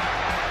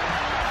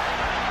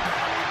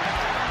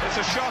 It's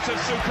a shot of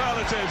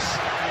superlatives.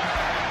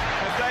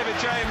 And David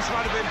James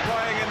might have been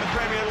playing in the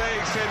Premier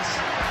League since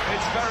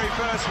its very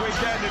first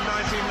weekend in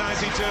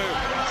 1992.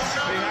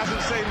 He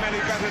hasn't seen many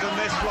better than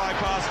this fly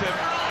past him.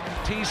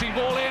 Teasing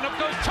ball in, up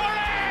goes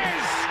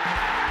Torres!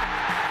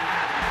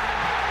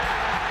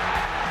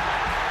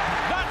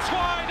 That's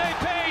why they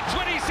paid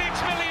 £26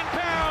 million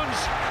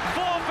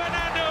for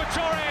Fernando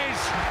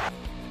Torres.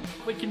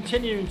 We're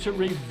continuing to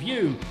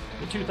review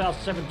the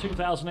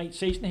 2007-2008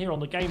 season here on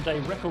the Game Day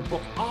Record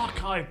Book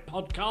Archive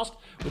podcast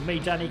with me,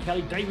 Danny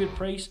Kelly, David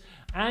Priest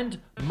and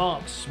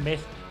Mark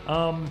Smith.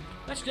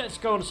 Let's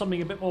go on to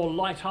something a bit more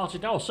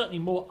light-hearted now, or certainly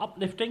more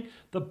uplifting,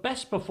 the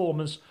best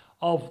performance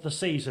of the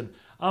season.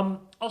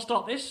 I'll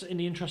start this in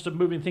the interest of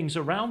moving things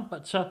around,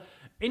 but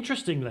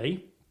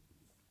interestingly,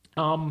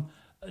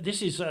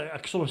 this is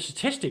a sort of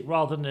statistic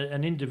rather than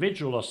an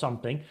individual or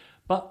something,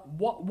 but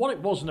what it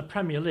was in the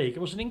Premier League,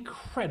 it was an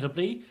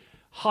incredibly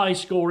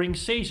high-scoring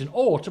season.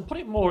 Or, to put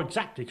it more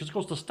exactly, because of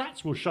course the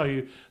stats will show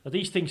you that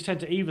these things tend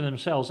to even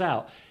themselves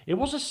out, it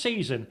was a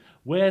season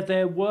where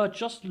there were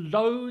just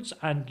loads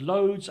and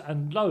loads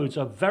and loads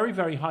of very,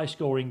 very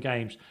high-scoring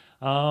games.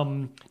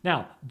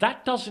 Now,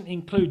 that doesn't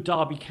include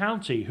Derby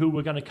County, who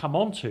we're going to come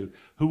on to,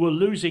 who were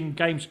losing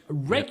games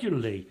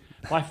regularly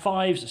by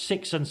 5s,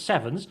 6 and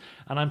 7s.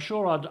 And I'm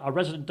sure our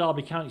resident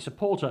Derby County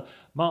supporter,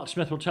 Mark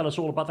Smith, will tell us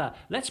all about that.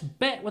 Let's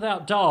bet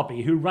without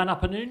Derby, who ran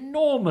up an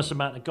enormous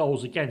amount of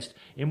goals against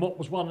in what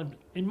was one,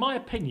 in my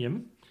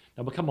opinion,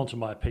 and we'll come on to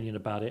my opinion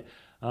about it.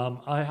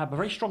 I have a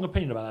very strong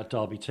opinion about that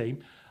Derby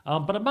team.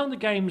 But among the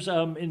games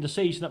in the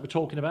season that we're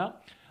talking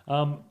about,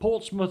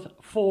 Portsmouth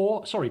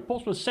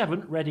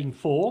 7, Reading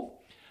 4.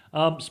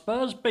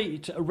 Spurs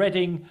beat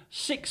Reading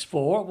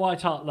 6-4 at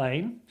White Hart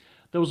Lane.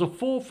 There was a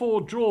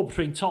 4-4 draw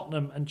between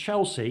Tottenham and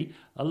Chelsea.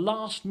 A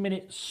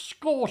last-minute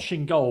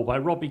scorching goal by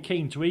Robbie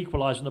Keane to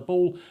equalise, and the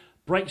ball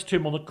breaks to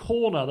him on the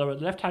corner, the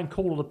left-hand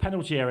corner of the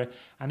penalty area,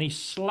 and he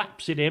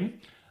slaps it in.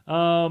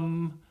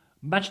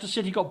 Manchester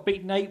City got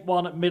beaten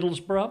 8-1 at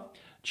Middlesbrough.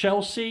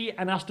 Chelsea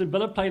and Aston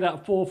Villa played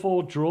out a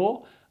 4-4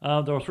 draw.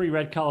 There were 3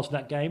 red cards in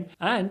that game.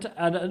 And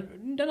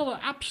another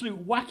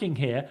absolute whacking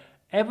here.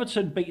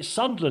 Everton beat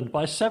Sunderland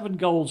by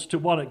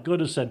 7-1 at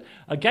Goodison.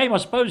 A game, I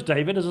suppose,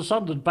 David, as a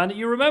Sunderland fan, that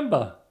you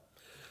remember.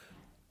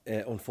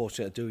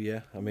 Unfortunately, I do,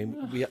 yeah. I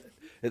mean, we at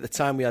the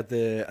time we had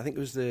I think it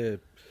was the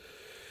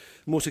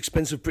most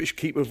expensive British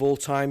keeper of all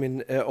time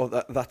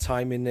that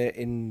time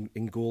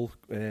in goal.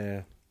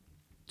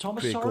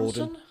 Thomas Craig Sorensen?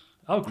 Gordon.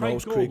 Oh,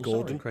 Craig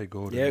Gordon. Craig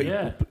Gordon.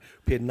 Yeah.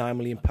 Paid £9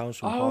 million from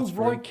Hearts.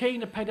 Roy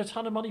Keane had paid a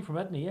ton of money from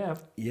Edney, yeah.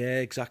 Yeah,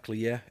 exactly,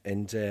 yeah.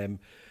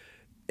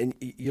 And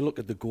you look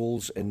at the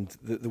goals and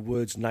the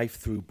words "knife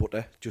through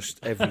butter" just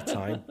every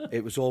time.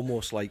 It was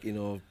almost like,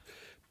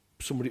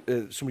 somebody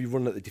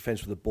running at the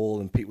defence with the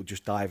ball and people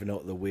just diving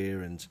out of the way.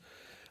 And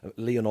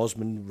Leon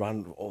Osman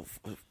ran off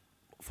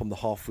from the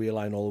halfway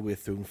line all the way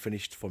through and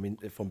finished from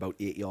about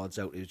 8 yards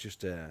out. It was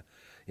just a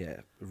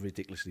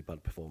ridiculously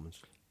bad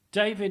performance.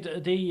 David,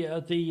 I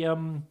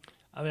mean,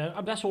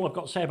 that's all I've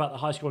got to say about the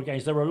high-scoring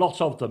games. There were a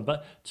lot of them,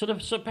 but to the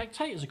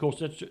spectators, of course,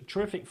 they're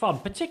terrific fun,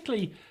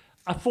 particularly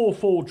a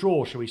 4-4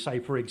 draw, shall we say,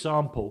 for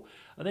example.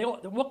 And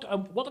what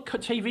the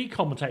TV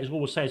commentators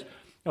always say is,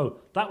 oh,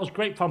 that was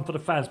great fun for the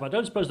fans, but I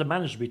don't suppose the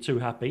manager would be too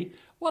happy.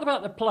 What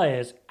about the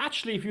players?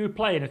 Actually, if you were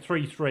playing a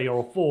 3-3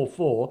 or a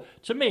 4-4,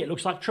 to me it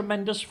looks like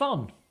tremendous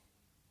fun.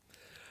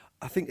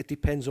 I think it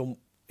depends on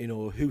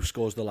who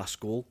scores the last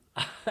goal.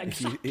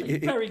 Exactly,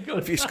 very good.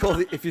 If you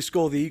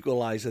score the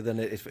equaliser, then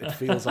it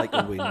feels like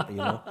a win.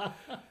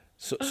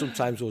 So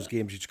sometimes those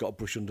games you just got to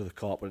brush under the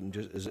carpet and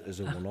just as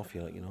a one-off,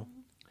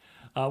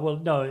 Well,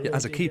 no. Yeah,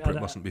 as a keeper, it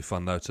mustn't be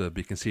fun though to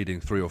be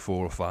conceding 3 or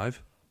 4 or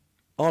 5.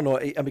 Oh no!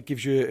 It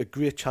gives you a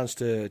great chance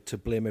to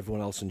blame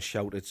everyone else and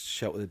shout at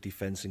the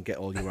defence and get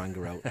all your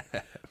anger out.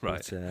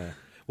 Right.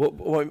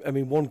 But, I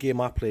mean, one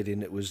game I played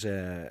in, it was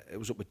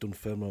up at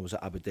Dunfermline. I was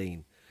at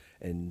Aberdeen,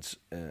 and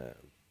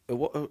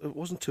it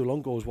wasn't too long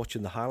ago. I was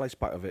watching the highlights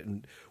back of it,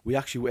 and we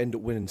actually ended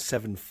up winning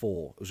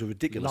 7-4. It was a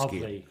ridiculous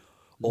game.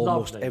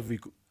 Almost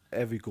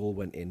every goal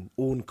went in.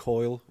 Owen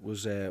Coyle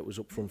was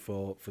up front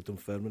for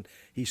Dunfermline.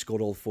 He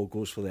scored all 4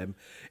 goals for them.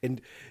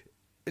 And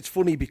it's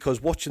funny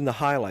because watching the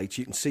highlights,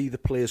 you can see the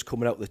players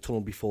coming out of the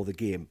tunnel before the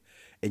game,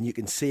 and you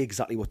can see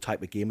exactly what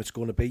type of game it's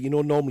going to be.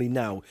 Normally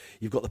now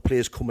you've got the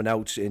players coming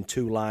out in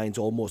 2 lines,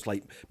 almost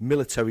like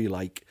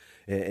military-like,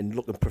 and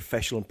looking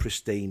professional and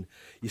pristine.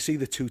 You see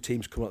the 2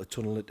 teams come out of the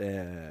tunnel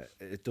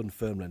at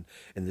Dunfermline,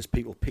 and there's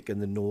people picking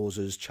their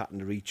noses, chatting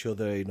to each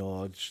other,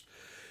 just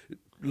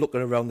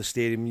looking around the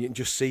stadium. You can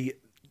just see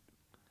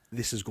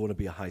this is going to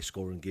be a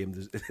high-scoring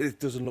game. It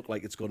doesn't look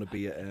like it's going to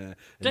be a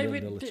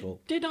David, 0-0 at all.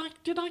 Did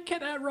I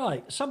get that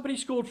right? Somebody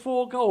scored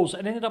 4 goals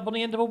and ended up on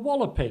the end of a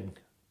walloping.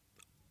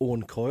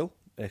 Owen Coyle,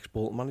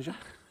 ex-Bolton manager.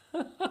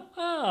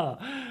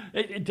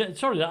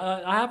 Sorry,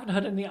 I haven't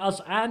heard anything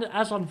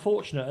as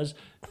unfortunate as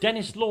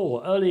Dennis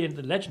Law,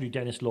 the legendary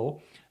Dennis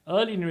Law,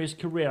 early in his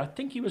career. I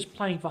think he was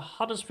playing for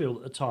Huddersfield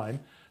at the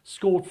time.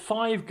 Scored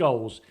 5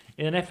 goals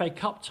in an FA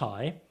Cup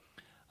tie.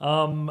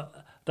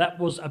 That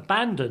was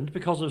abandoned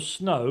because of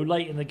snow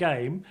late in the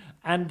game,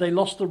 and they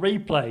lost the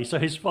replay. So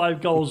his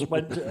 5 goals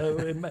went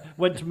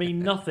to mean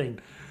nothing.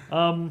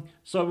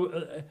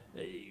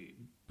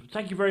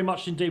 Thank you very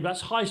much indeed.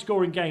 That's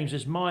high-scoring games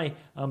is my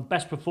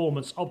best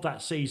performance of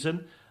that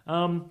season.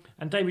 And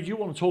David, you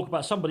want to talk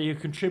about somebody who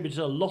contributed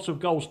a lot of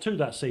goals to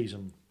that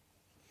season?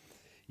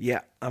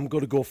 Yeah, I'm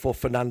going to go for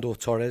Fernando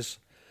Torres.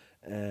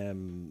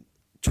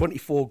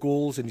 24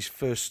 goals in his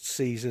first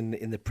season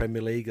in the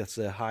Premier League. That's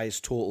the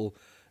highest total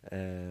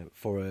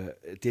for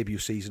a debut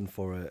season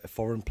for a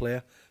foreign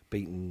player,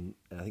 beating,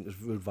 I think it was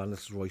Ruud van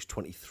Nistelrooy's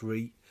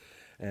 23.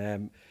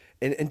 And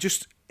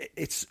just,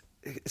 it's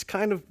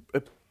kind of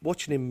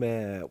watching him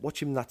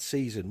that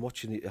season,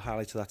 watching the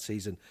highlights of that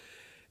season,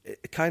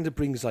 it kind of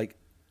brings like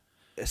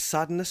a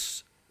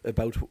sadness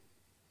about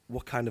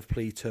what kind of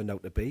player he turned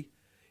out to be.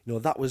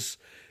 That was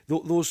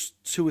those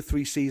 2 or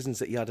 3 seasons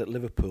that he had at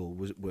Liverpool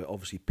were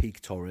obviously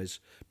peak Torres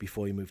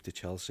before he moved to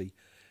Chelsea,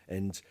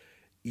 and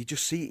you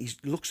just see he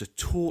looks a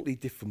totally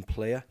different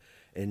player.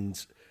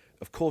 And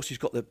of course he's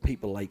got the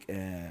people like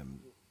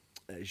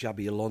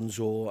Xabi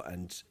Alonso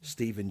and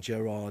Steven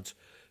Gerrard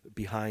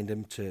behind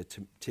him to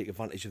take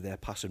advantage of their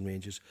passing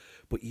ranges,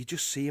 but you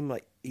just see him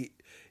like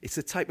it's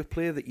the type of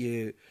player that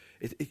you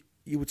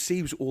would see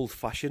he was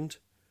old-fashioned,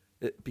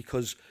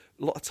 because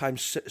a lot of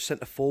times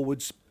centre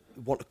forwards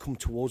want to come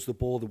towards the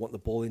ball, they want the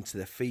ball into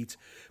their feet.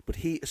 But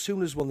as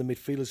soon as one of the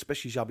midfielders,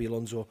 especially Xabi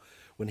Alonso,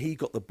 when he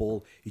got the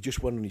ball, he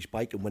just went on his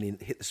bike and went in,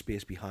 hit the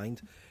space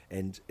behind,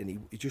 and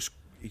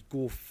he'd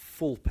go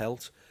full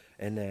pelt.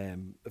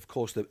 And of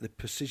course, the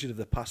precision of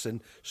the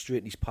passing straight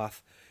in his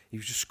path, he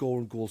was just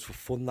scoring goals for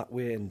fun that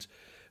way. And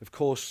of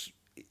course,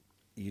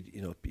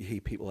 you hear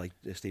people like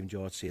Stephen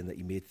George saying that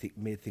he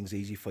made things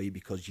easy for you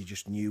because you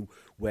just knew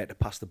where to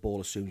pass the ball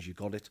as soon as you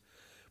got it.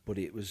 But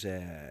it was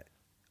an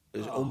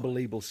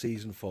unbelievable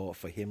season for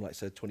him. Like I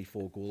said,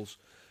 24 goals.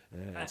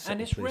 And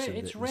it's rare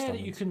that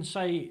you can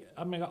say.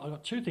 I mean, I've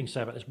got two things to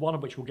say about this. One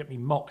of which will get me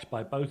mocked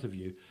by both of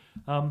you.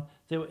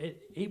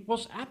 It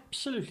was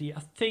absolutely a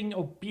thing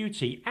of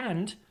beauty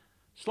and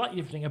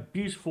slightly different, a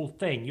beautiful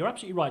thing. You're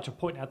absolutely right to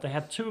point out they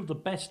had two of the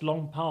best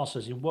long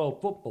passers in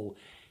world football,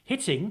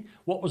 hitting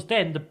what was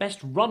then the best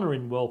runner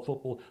in world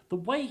football. The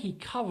way he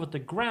covered the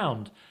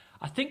ground,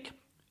 I think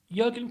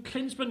Jurgen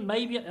Klinsmann,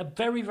 maybe at a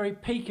very, very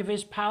peak of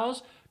his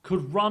powers,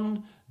 could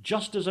run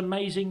just as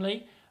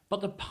amazingly. But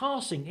the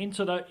passing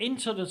into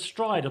the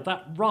stride of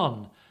that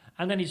run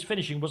and then his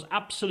finishing was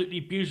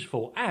absolutely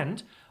beautiful.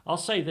 And I'll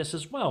say this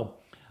as well.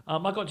 I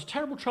got into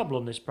terrible trouble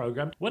on this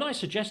programme when I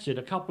suggested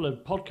a couple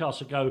of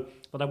podcasts ago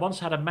that I once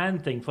had a man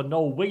thing for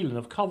Noel Whelan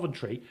of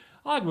Coventry.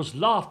 I was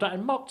laughed at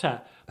and mocked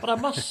at. But I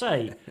must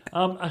say,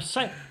 I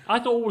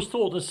always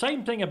thought the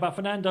same thing about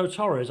Fernando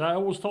Torres. I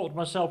always thought to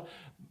myself,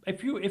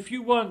 if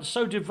you weren't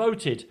so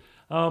devoted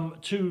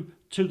to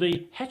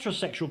the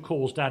heterosexual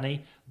cause,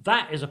 Danny,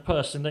 that is a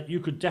person that you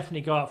could definitely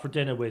go out for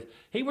dinner with.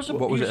 He was a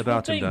What was it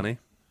about him, Danny?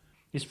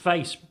 His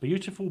face,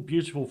 beautiful,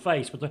 beautiful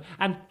face,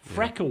 and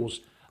freckles.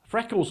 Yeah.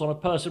 Freckles on a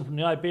person from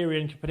the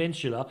Iberian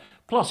Peninsula.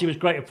 Plus, he was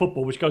great at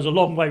football, which goes a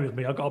long way with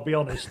me, I've got to be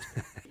honest.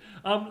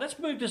 Let's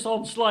move this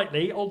on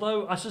slightly,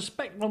 although I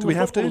suspect one of the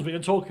footballers we're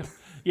going to talk...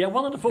 Yeah,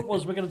 one of the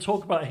footballers we're going to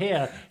talk about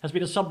here has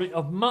been a subject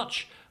of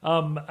much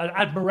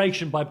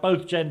admiration by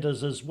both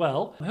genders as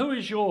well. Who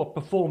is your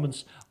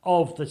performance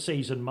of the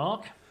season,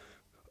 Mark?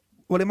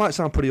 Well, it might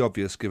sound pretty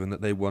obvious given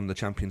that they won the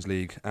Champions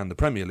League and the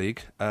Premier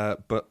League,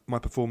 but my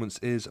performance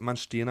is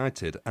Manchester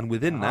United, and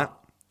within that,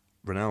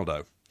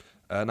 Ronaldo.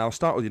 Now, I'll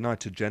start with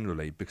United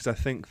generally, because I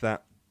think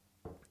that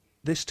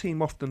this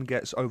team often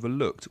gets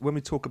overlooked. When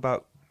we talk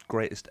about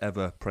greatest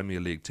ever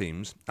Premier League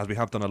teams, as we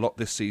have done a lot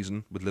this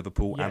season with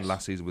Liverpool and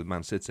last season with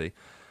Man City,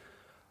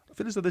 I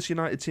feel as though this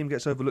United team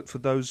gets overlooked for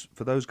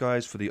those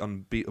guys, for the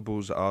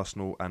unbeatables at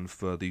Arsenal and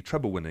for the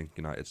treble-winning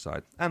United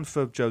side, and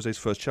for Jose's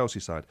first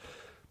Chelsea side.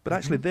 But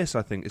actually this,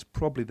 I think, is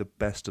probably the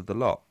best of the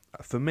lot.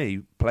 For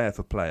me, player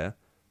for player,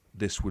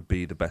 this would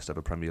be the best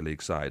ever Premier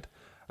League side.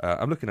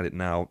 I'm looking at it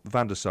now.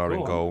 Van der Sar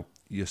in goal.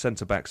 Your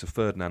centre-backs are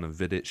Ferdinand and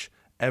Vidic.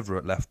 Ever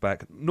at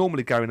left-back.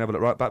 Normally Gary Neville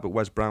at right-back, but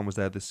Wes Brown was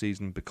there this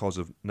season because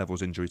of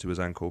Neville's injury to his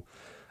ankle.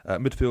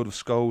 Midfield of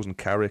Scholes and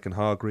Carrick and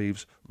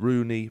Hargreaves.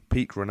 Rooney,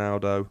 peak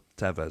Ronaldo,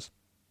 Tevez.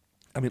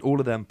 I mean, all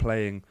of them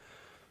playing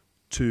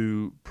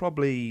to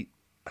probably...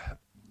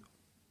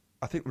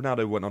 I think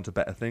Ronaldo went on to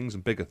better things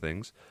and bigger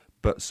things,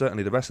 but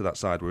certainly the rest of that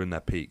side were in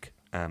their peak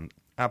and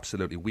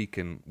absolutely week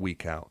in,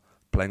 week out,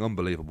 playing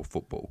unbelievable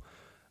football.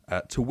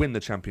 To win the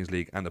Champions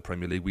League and the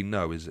Premier League, we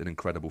know is an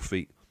incredible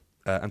feat.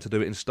 And to do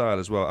it in style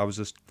as well. I was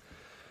just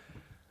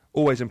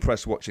always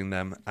impressed watching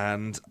them,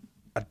 and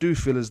I do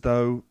feel as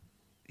though,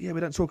 we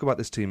don't talk about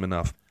this team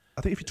enough.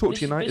 I think if you talk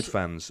to United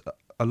fans,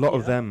 a lot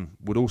of them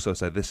would also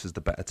say this is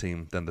the better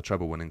team than the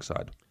treble-winning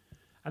side.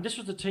 And this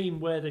was the team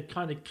where they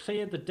kind of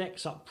cleared the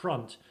decks up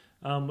front,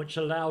 which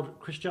allowed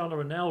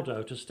Cristiano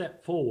Ronaldo to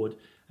step forward,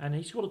 and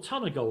he scored a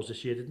ton of goals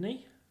this year, didn't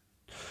he?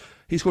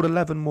 He scored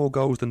 11 more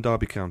goals than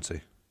Derby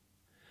County.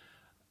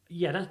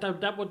 Yeah,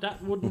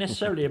 that wouldn't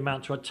necessarily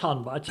amount to a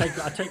ton, but I take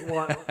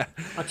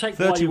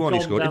 31 why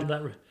he scored. Down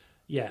that.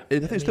 Yeah, I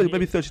think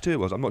maybe 32 it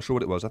was. I'm not sure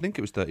what it was. I think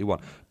it was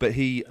 31. But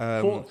he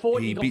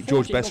beat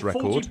George Best's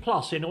record. 40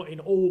 plus in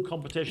all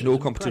competitions. In all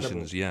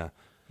competitions, yeah,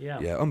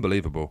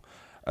 unbelievable.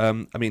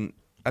 I mean,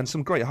 and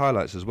some great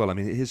highlights as well. I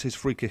mean, his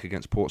free kick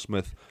against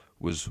Portsmouth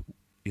was,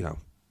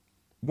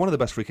 one of the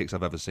best free kicks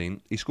I've ever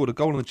seen. He scored a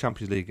goal in the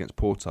Champions League against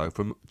Porto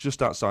from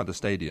just outside the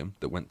stadium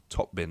that went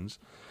top bins.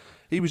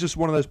 He was just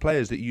one of those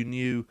players that you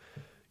knew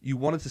you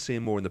wanted to see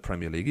him more in the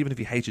Premier League. Even if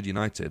you hated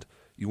United,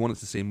 you wanted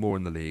to see him more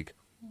in the league.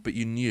 But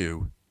you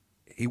knew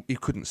he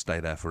couldn't stay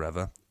there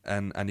forever.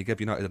 And he gave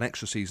United an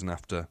extra season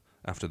after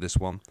this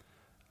one,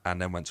 and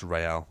then went to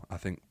Real. I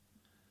think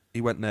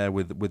he went there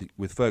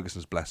with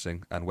Ferguson's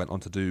blessing and went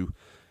on to do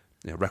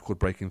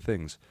record-breaking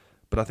things.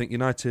 But I think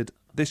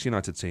this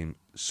United team,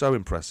 so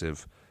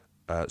impressive,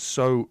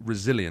 so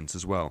resilient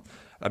as well.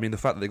 I mean, the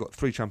fact that they got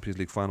 3 Champions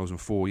League finals in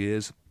 4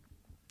 years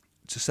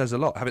just says a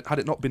lot. Had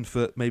it not been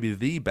for maybe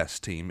the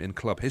best team in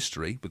club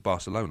history with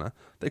Barcelona,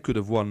 they could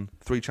have won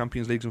 3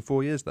 Champions Leagues in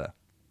 4 years there.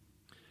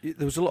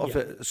 There was a lot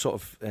of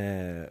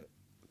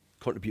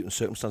contributing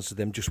circumstances to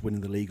them just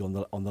winning the league on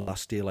the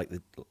last day,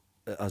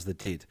 as they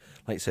did.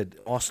 Like I said,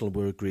 Arsenal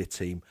were a great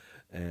team.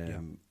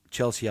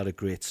 Chelsea had a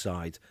great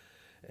side.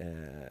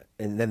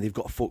 And then they've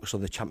got to focus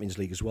on the Champions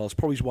League as well. It's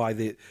probably why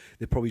they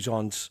probably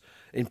aren't,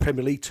 in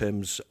Premier League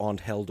terms,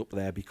 aren't held up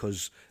there,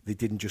 because they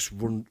didn't just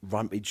run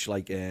rampage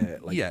like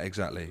yeah,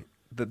 exactly.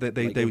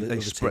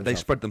 They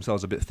spread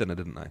themselves a bit thinner,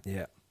 didn't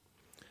they?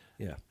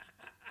 Yeah.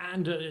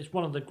 And it's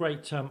one of the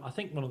great, I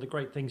think one of the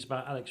great things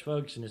about Alex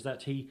Ferguson is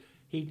that he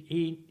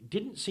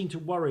didn't seem to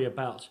worry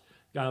about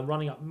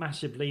running up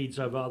massive leads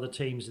over other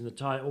teams in the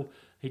title.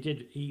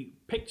 He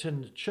picked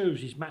and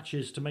chose his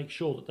matches to make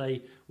sure that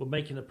they were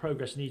making the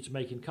progress they needed to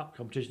make in cup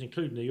competition,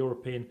 including the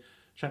European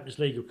Champions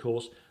League, of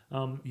course.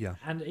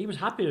 And he was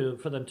happy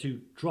for them to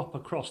drop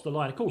across the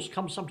line. Of course,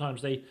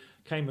 sometimes they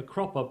came a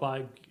cropper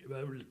by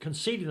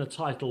conceding the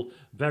title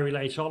very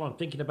late on. I'm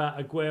thinking about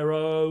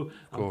Aguero.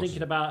 I'm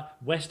thinking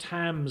about West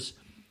Ham's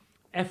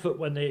effort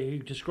when he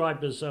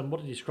described as, what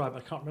did he describe? I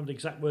can't remember the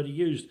exact word he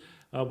used.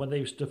 When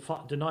they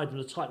denied them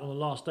the title on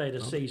the last day of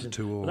the season.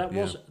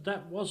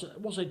 That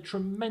was a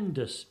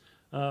tremendous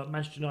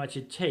Manchester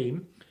United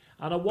team.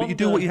 And I wonder, but you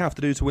do what you have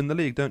to do to win the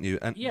league, don't you?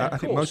 And yeah, I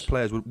think most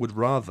players would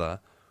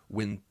rather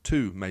win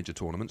 2 major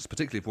tournaments,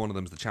 particularly if one of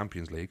them is the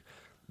Champions League,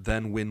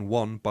 than win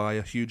one by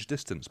a huge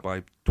distance,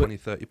 by 20,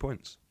 30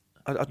 points.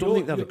 I don't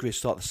think they had a great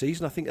start to the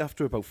season. I think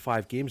after about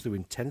 5 games, they were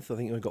in 10th. I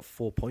think they only got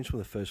 4 points from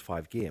the first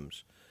 5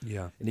 games.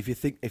 Yeah. And if you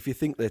think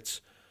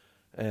that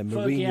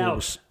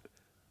Mourinho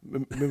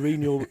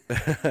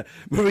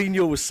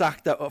was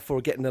sacked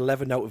for getting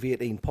 11 out of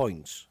 18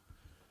 points,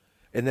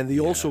 and then they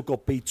also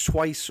got beat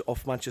twice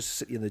off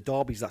Manchester City in the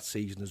derbies that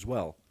season as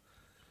well.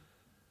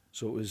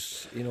 So it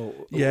was,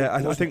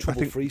 I think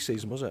trouble-free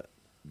season, was it?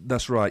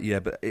 That's right. Yeah,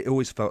 but it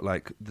always felt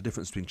like the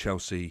difference between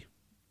Chelsea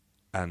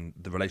and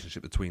the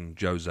relationship between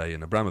Jose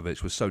and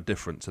Abramovich was so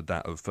different to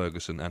that of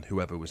Ferguson and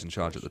whoever was in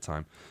charge at the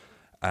time.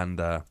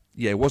 And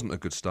it wasn't a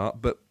good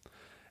start, but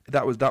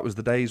that was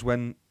the days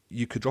when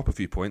you could drop a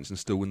few points and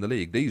still win the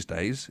league. These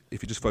days,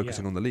 if you're just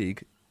focusing on the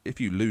league,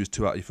 if you lose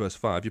 2 out of your first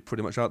 5, you're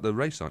pretty much out the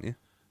race, aren't you?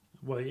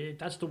 Well,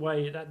 that's the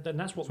way.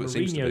 That's what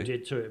Mourinho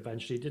did to it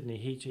eventually, didn't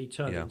he? He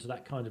turned it into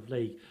that kind of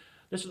league.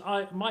 Listen,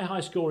 my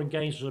high-scoring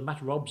games was a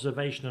matter of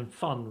observation and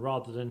fun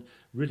rather than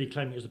really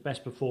claiming it was the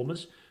best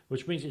performance,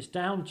 which means it's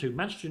down to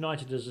Manchester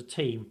United as a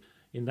team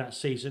in that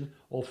season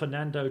or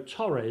Fernando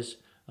Torres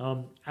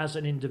as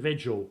an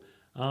individual.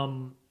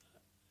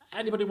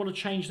 Anybody want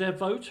to change their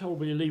vote, or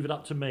will you leave it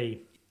up to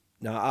me?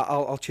 No,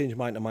 I'll change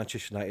mine to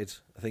Manchester United.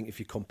 I think if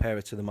you compare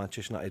it to the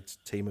Manchester United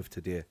team of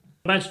today.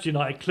 Manchester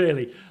United,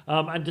 clearly.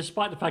 And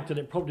despite the fact that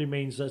it probably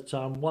means that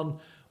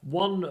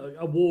one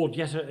award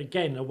yet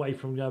again away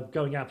from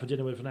going out for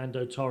dinner with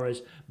Fernando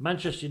Torres,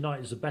 Manchester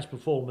United is the best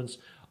performance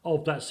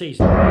of that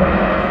season.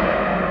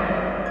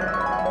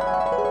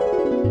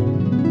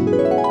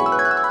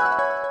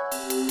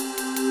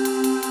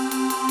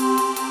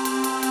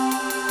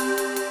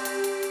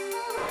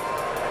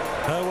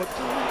 Herwood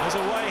is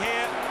away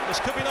here. This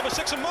could be number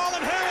 6 and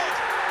Marlon Herwood.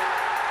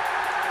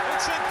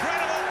 It's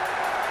incredible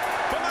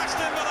from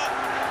Aston Villa.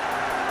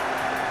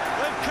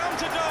 They've come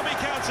to Derby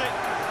County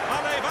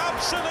and they've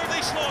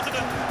absolutely slaughtered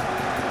them.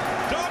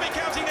 Derby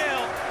County 0,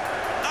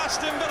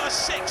 Aston Villa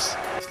 6.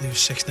 To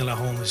lose 6-0 at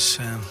home is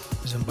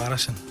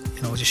embarrassing.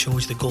 It just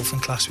shows the gulf in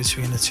class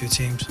between the two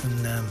teams.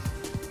 And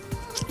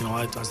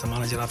I, as the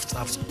manager, I've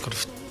got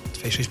to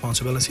face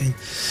responsibility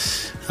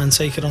and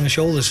take it on my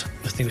shoulders.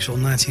 I think we sold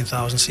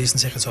 19,000 season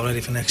tickets already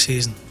for next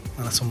season,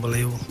 and that's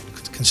unbelievable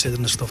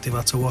considering the stuff they've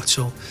had to watch.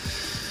 So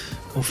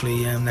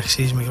hopefully next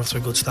season we get off to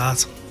a good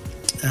start,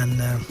 and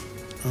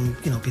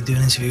be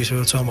doing interviews where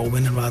we're talking about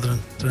winning rather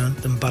than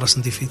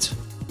embarrassing defeats.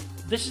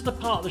 This is the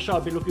part of the show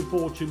I've been looking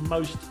forward to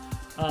most,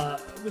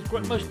 with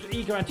most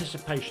eager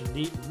anticipation,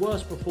 the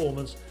worst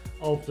performance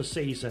of the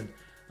season.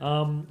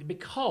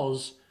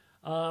 Because,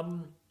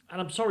 and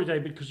I'm sorry,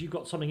 David, because you've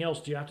got something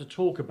else you have to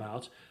talk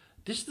about.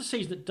 This is the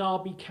season that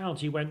Derby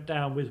County went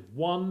down with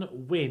 1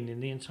 win in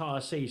the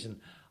entire season.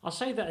 I'll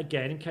say that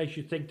again in case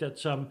you think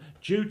that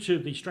due to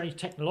the strange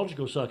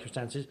technological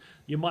circumstances,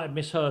 you might have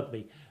misheard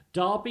me.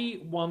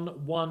 Derby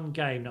won 1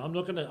 game. Now,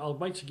 I'll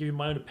wait to give you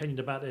my own opinion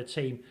about their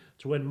team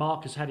to when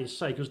Mark has had his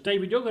say. Because,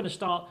 David, you're going to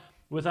start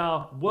with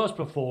our worst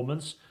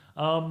performance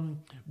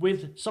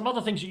with some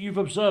other things that you've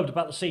observed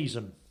about the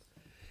season.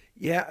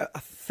 Yeah, I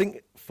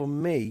think for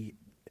me,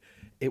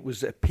 it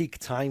was a peak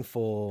time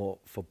for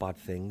bad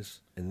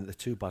things. And the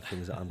 2 bad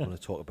things that I'm going to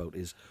talk about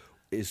is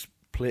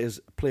players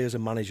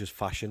and managers'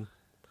 fashion,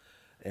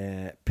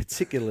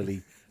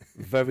 particularly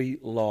very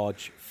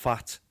large,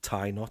 fat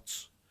tie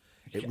knots.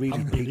 It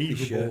really peaked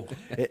this year.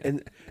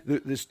 And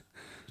there's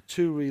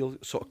 2 real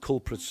sort of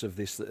culprits of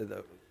this.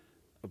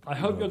 I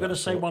hope you're going to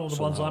say one of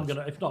the ones I'm going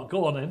to. If not,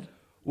 go on in.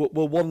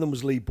 Well, one of them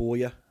was Lee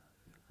Bowyer.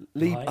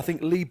 Right. I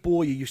think Lee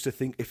Bowyer used to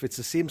think if it's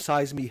the same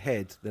size as me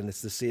head, then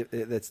it's the same.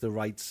 That's the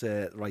right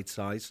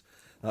size.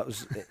 That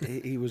was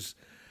he was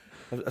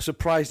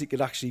surprised he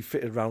could actually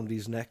fit it around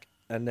his neck,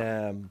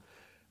 and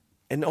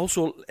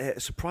also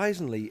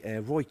surprisingly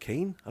Roy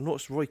Keane. I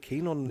noticed Roy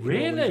Keane on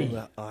really.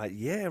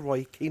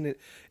 Roy Keane.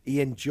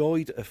 He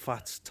enjoyed a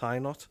fat tie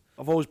knot.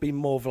 I've always been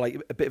more of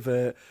like a bit of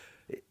a.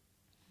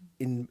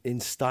 in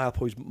style,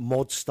 probably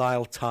mod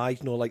style tie,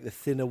 like the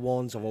thinner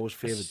ones. I've always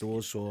favoured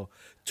those, so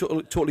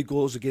totally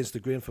goes against the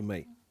grain for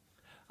me.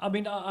 I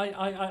mean,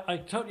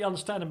 I totally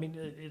understand. I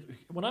mean,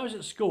 when I was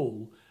at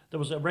school, there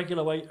was a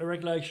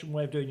regulation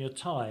way of doing your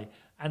tie,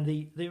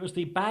 and there was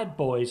the bad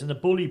boys and the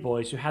bully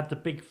boys who had the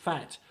big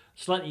fat,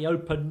 slightly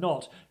open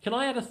knot. Can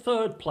I add a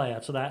third player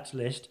to that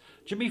list?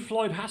 Jimmy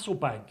Floyd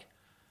Hasselbank.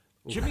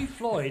 Jimmy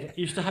Floyd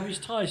used to have his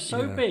ties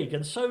so big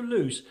and so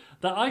loose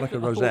that I like a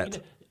rosette.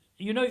 Thought,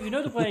 you know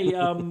the way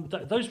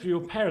those of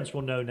your parents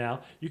will know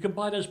now. You can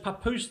buy those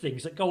papoose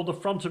things that go on the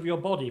front of your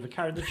body for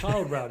carrying the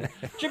child around.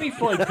 Jimmy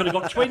Floyd could have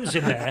got twins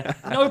in there,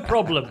 no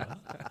problem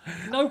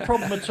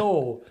at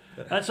all.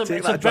 It's a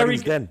very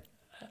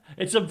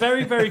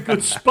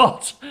good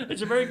spot.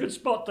 It's a very good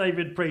spot,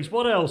 David Priest.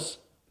 What else?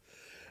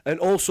 And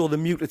also the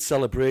muted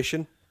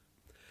celebration.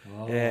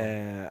 Oh.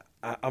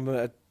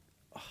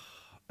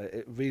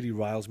 It really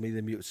riles me,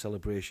 the muted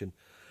celebration,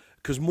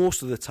 because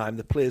most of the time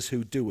the players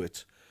who do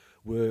it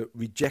were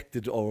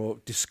rejected or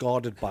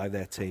discarded by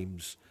their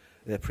teams,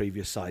 their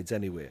previous sides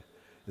anyway,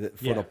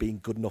 for not being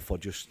good enough or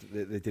just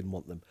they didn't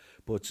want them.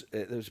 But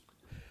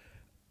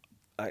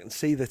I can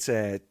see that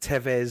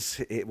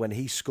Tevez, when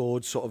he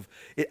scored,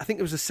 I think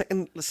it was the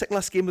second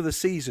last game of the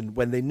season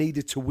when they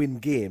needed to win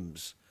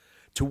games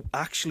to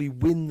actually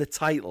win the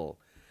title,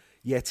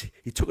 yet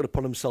he took it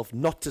upon himself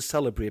not to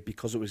celebrate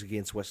because it was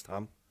against West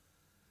Ham.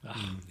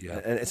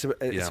 And it's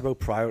about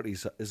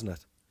priorities, isn't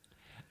it?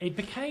 It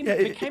became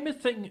a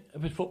thing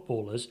with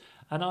footballers,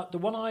 and the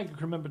one I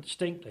remember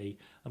distinctly,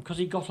 because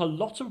he got a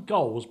lot of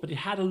goals, but he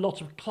had a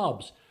lot of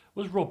clubs,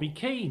 was Robbie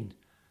Keane.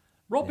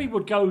 Robbie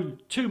would go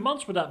 2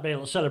 months without being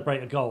able to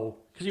celebrate a goal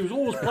because he was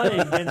always playing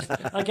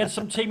against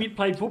some team he'd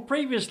played for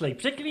previously,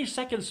 particularly his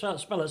second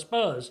spell at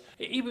Spurs.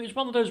 He was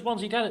one of those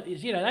ones he'd had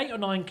 8 or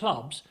 9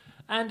 clubs,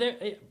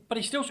 but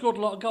he still scored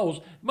a lot of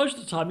goals. Most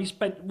of the time he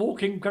spent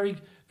walking very,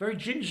 very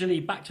gingerly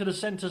back to the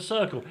centre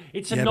circle.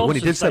 It's a nonsense. But when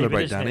he did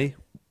celebrate, Danny,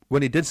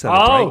 when he did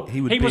celebrate,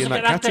 he would be in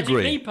that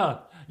category. Keeper.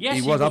 Yes,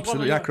 he was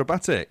absolutely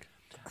acrobatic.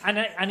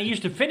 And he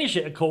used to finish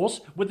it, of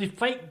course, with the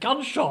fake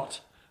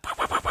gunshot.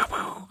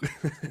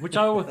 Which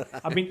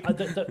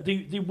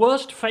the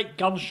worst fake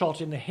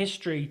gunshot in the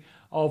history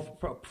of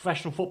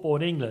professional football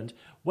in England,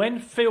 when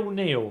Phil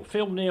Neal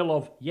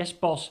of Yes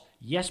Boss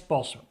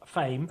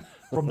fame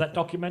from that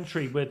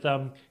documentary with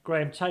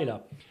Graham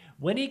Taylor,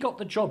 when he got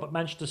the job at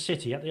Manchester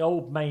City at the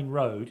old main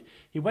road,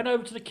 he went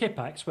over to the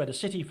Kippax where the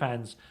City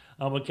fans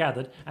were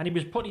gathered, and he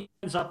was putting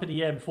his hands up in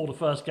the air before the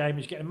first game. He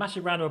was getting a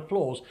massive round of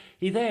applause.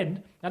 He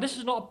then, now this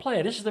is not a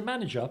player, this is the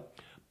manager,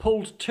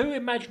 pulled 2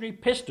 imaginary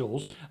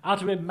pistols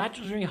out of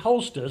imaginary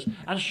holsters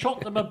and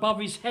shot them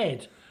above his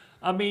head.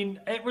 I mean,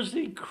 it was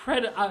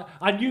incredible.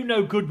 I knew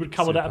no good would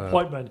come of that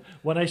appointment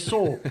when I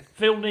saw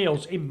Phil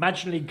Neal's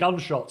imaginary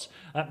gunshots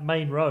at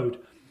Main Road.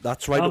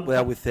 That's right up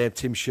there with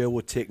Tim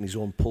Sherwood taking his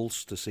own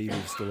pulse to see if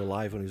he's still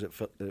alive when he was at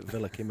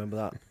Villa. Can you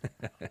remember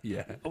that?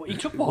 Yeah. Oh, he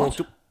took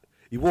what?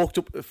 He walked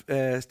up.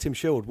 Tim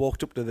Sherwood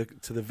walked up to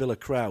the Villa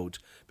crowd,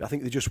 but I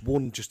think they just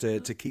won just to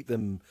keep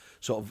them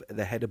sort of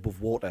their head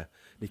above water.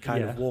 And he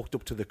kind of walked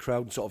up to the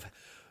crowd and sort of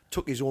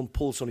took his own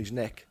pulse on his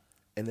neck,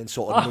 and then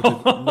sort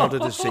of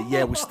nodded to say,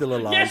 "Yeah, we're still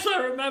alive." Yes, I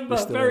remember.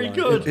 Very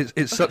alive. Good.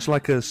 It's such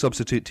like a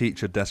substitute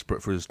teacher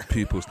desperate for his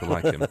pupils to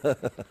like him.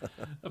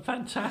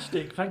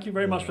 Fantastic. Thank you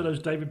very much for those,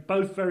 David.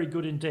 Both very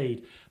good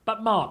indeed.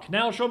 But Mark,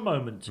 now's your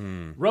moment.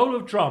 Roll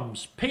of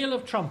drums, peal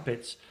of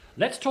trumpets.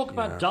 Let's talk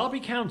about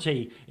Derby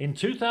County in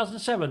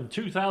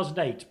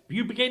 2007-2008.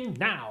 You begin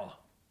now.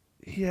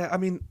 Yeah, I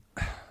mean,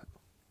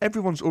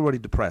 everyone's already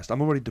depressed.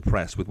 I'm already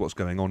depressed with what's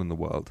going on in the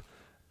world.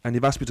 And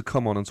you've asked me to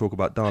come on and talk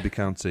about Derby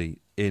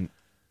County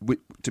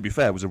to be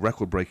fair, it was a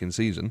record-breaking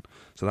season,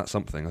 so that's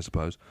something, I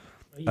suppose.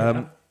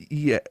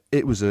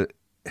 It was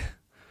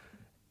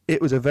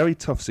a very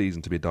tough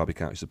season to be a Derby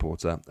County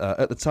supporter.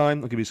 At the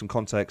time, I'll give you some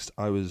context,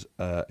 I was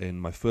in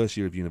my first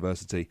year of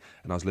university,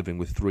 and I was living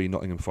with 3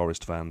 Nottingham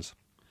Forest fans.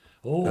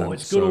 Oh,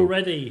 it's good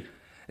already.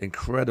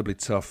 Incredibly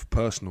tough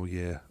personal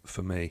year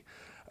for me.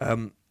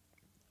 And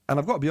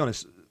I've got to be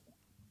honest,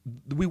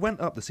 we went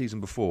up the season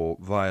before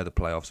via the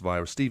playoffs,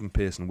 via a Stephen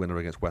Pearson winner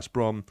against West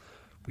Brom.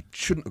 We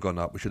shouldn't have gone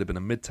up. We should have been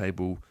a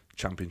mid-table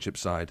championship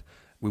side.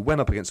 We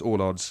went up against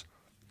all odds,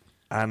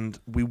 and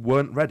we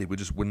weren't ready. We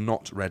just were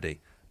not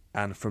ready.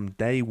 And from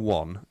day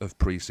one of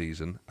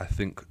pre-season, I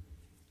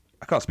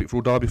can't speak for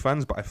all Derby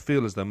fans, but I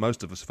feel as though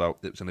most of us felt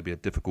it was going to be a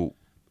difficult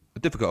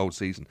old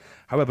season.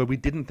 However, we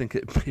didn't think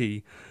it'd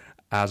be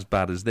as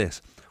bad as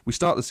this. We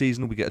start the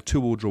season, we get a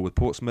 2-2 draw with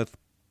Portsmouth.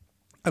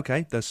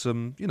 Okay, there's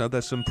some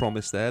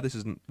promise there. This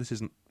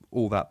isn't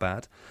all that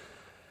bad.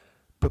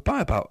 But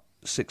by about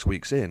 6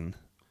 weeks in,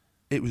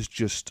 it was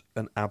just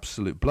an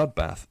absolute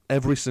bloodbath.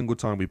 Every single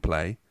time we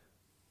play,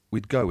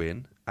 we'd go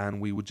in and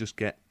we would just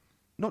get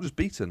not just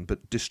beaten,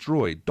 but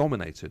destroyed,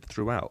 dominated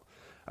throughout.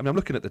 I'm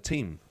looking at the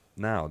team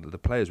now, the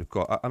players we've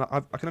got, and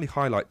I can only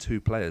highlight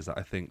 2 players that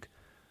I think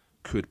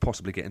could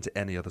possibly get into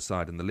any other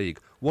side in the league.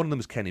 One of them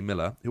was Kenny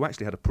Miller, who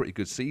actually had a pretty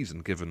good season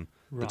given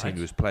the team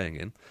he was playing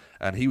in,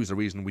 and he was the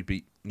reason we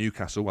beat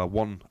Newcastle. Our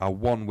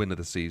one win of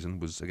the season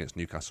was against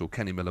Newcastle.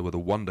 Kenny Miller with a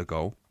wonder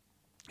goal.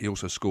 He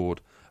also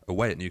scored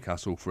away at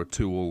Newcastle for a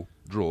 2-2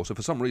 draw. So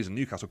for some reason,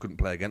 Newcastle couldn't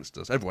play against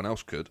us. Everyone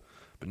else could,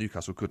 but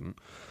Newcastle couldn't.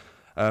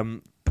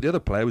 But the other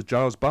player was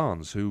Giles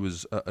Barnes, who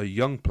was a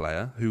young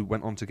player who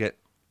went on to get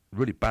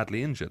really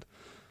badly injured.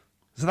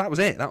 So that was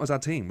it. That was our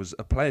team, was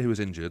a player who was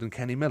injured and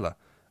Kenny Miller.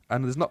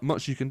 And there's not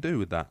much you can do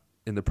with that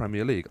in the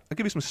Premier League. I'll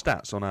give you some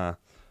stats on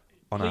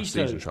our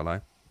season, shall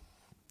I?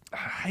 I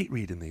hate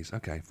reading these.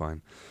 Okay,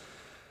 fine.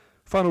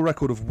 Final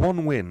record of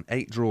 1 win,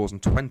 8 draws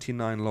and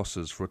 29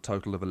 losses for a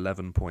total of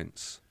 11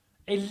 points.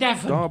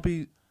 11?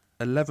 Derby,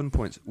 11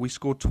 points. We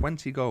scored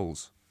 20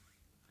 goals.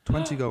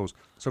 20 goals.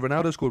 So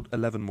Ronaldo scored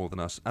 11 more than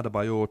us.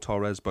 Adebayor,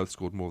 Torres both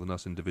scored more than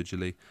us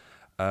individually.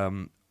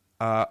 Our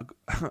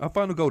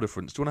final goal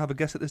difference. Do you want to have a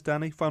guess at this,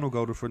 Danny? Final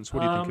goal difference.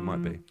 What do you think it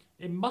might be?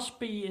 It must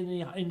be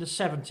in the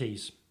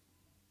 70s.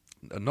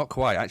 Not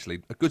quite,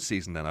 actually. A good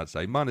season then, I'd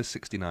say. Minus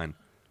 69.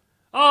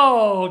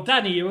 Oh,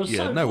 Danny, you were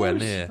so nowhere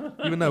close. near.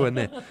 You were nowhere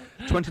near.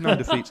 29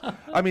 defeats.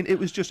 I mean, it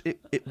was just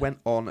it went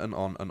on and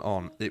on and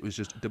on. It was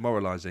just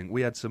demoralising.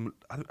 We had some.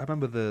 I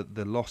remember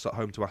the loss at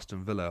home to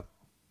Aston Villa,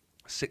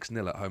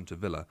 6-0 at home to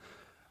Villa,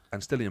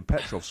 and Stilian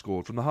Petrov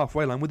scored from the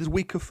halfway line with his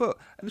weaker foot,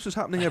 and this was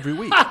happening every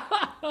week.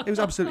 It was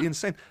absolutely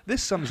insane.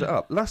 This sums it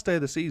up. Last day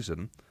of the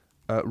season,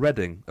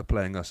 Reading are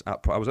playing us at.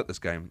 I was at this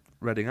game.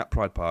 Reading at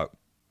Pride Park,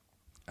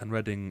 and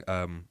Reading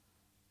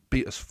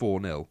beat us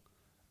 4-0,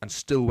 and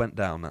still went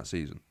down that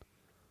season.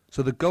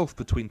 So the gulf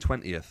between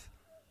 20th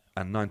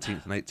and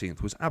 19th and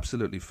 18th was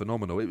absolutely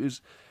phenomenal. It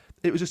was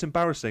just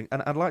embarrassing,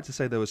 and I'd like to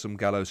say there was some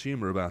gallows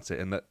humour about it,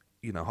 in that,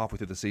 you know, halfway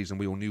through the season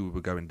we all knew we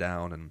were going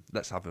down, and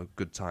let's have a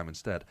good time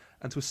instead.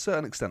 And to a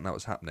certain extent that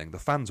was happening. The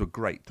fans were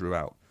great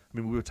throughout. I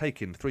mean, we were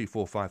taking 3,000,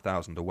 4,000,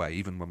 5,000 away,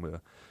 even when we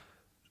were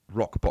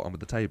rock bottom of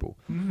the table.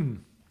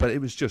 But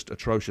it was just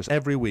atrocious.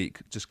 Every week,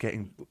 just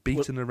getting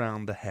beaten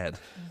around the head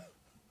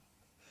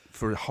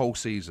for a whole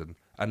season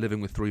and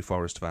living with 3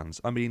 Forest fans.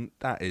 I mean,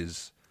 that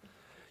is...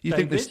 You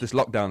David? think this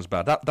lockdown's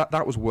bad.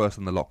 That was worse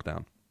than the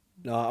lockdown.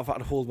 No, I've had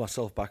to hold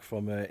myself back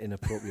from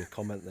inappropriate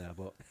comment there.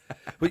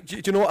 But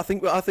do you know what?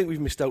 I think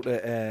we've missed out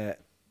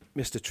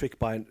missed a trick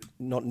by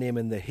not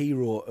naming the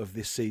hero of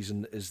this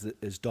season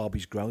as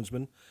Derby's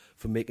groundsman,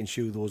 for making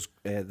sure those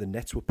the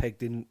nets were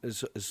pegged in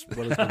as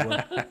well as they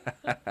were.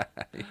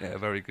 Yeah,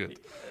 very good.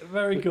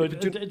 Very good.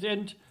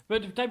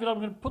 But David, I'm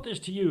going to put this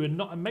to you,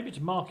 and maybe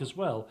to Mark as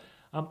well.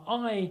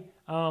 I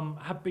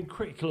have been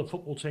critical of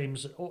football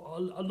teams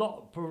a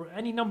lot for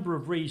any number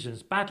of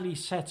reasons. Badly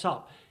set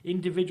up,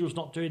 individuals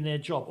not doing their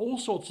job, all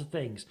sorts of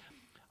things.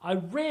 I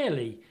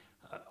rarely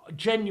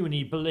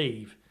genuinely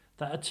believe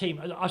that a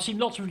team... I've seen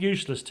lots of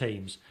useless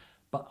teams,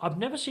 but I've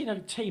never seen a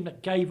team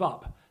that gave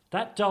up.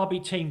 That Derby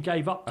team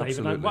gave up,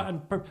 David.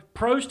 And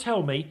pros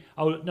tell me,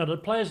 the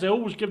players, they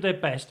always give their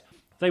best.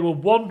 They were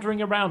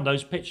wandering around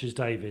those pitches,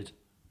 David.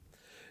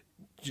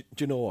 Do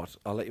you know what?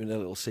 I'll let you in a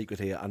little secret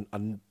here.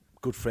 And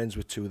good friends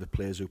with 2 of the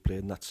players who played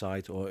in that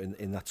side or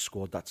in that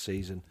squad that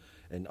season.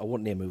 And I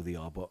won't name who they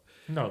are, but...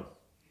 No.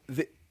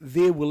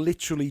 They were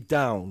literally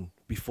down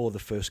before the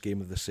first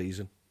game of the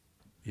season.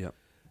 Yeah.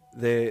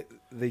 They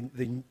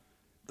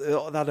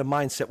had a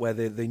mindset where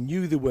they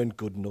knew they weren't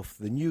good enough.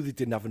 They knew they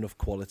didn't have enough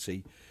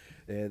quality.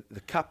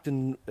 The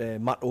captain,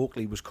 Matt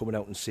Oakley, was coming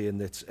out and saying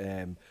that,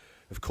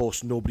 of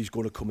course, nobody's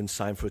going to come and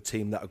sign for a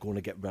team that are going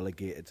to get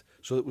relegated.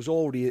 So it was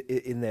already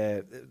in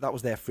there. That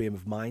was their frame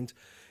of mind.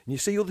 And you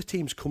see other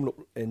teams coming up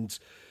and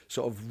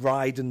sort of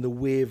riding the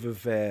wave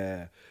of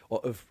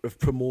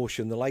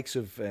promotion. The likes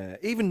of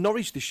even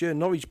Norwich this year.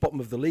 Norwich bottom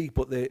of the league,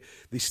 but they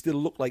still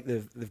look like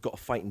they've got a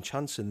fighting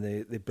chance, and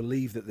they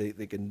believe that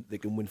they can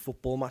win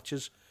football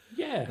matches.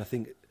 Yeah, and I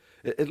think.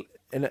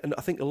 And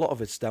I think a lot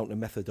of it's down to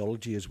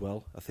methodology as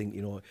well. I think,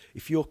 you know,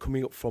 if you're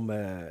coming up from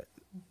the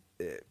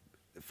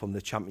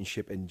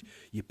Championship and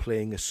you're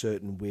playing a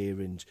certain way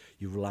and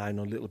you're relying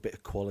on a little bit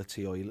of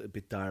quality or you're a little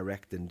bit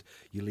direct and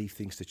you leave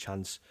things to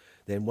chance,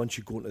 then once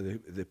you go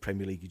into the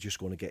Premier League, you're just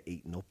going to get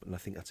eaten up. And I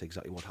think that's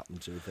exactly what happened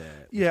to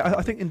there. Yeah,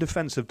 I think in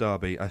defence of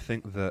Derby, I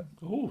think that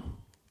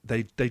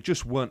they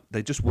just were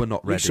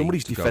not ready.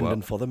 Somebody's to defending go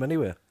up. for them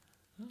anyway.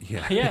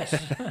 Yeah. Yes.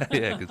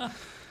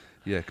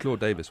 Claude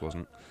Davis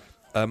wasn't.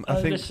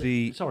 I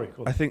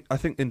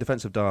think in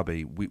defence of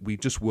Derby, we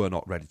just were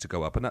not ready to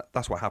go up, and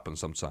that's what happens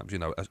sometimes. You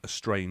know, a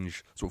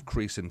strange sort of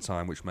crease in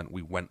time, which meant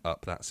we went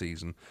up that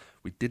season.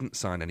 We didn't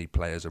sign any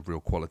players of real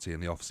quality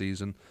in the off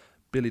season.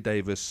 Billy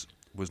Davis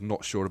was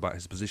not sure about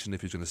his position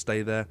if he was going to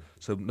stay there,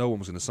 so no one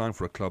was going to sign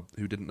for a club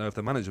who didn't know if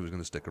their manager was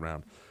going to stick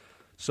around.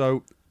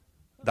 So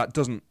that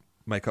doesn't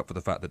make up for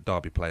the fact that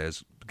Derby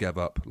players gave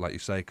up, like you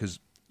say, because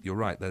you're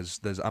right.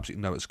 There's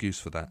absolutely no excuse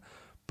for that.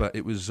 But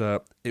it was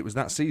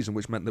that season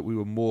which meant that we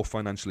were more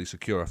financially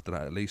secure after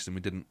that, at least, and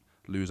we didn't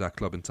lose our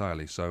club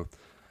entirely. So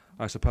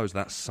I suppose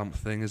that's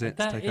something, is it,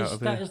 to take out of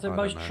that here? is the I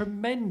most don't know.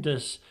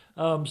 tremendous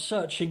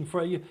searching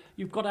for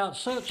you've got out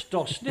search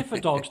dogs, sniffer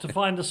dogs to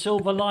find the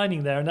silver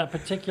lining there in that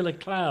particular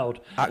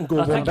cloud. I can go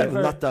one better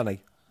than that,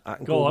 Danny. I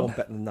can go one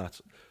better than that.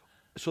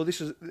 So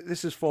this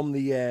is from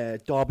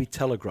the Derby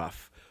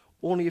Telegraph.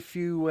 Only a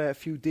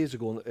few days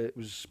ago, it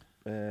was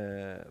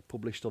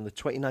published on the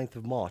 29th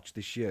of March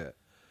this year.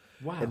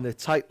 Wow. And the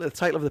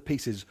title of the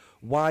piece is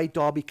 "Why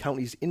Derby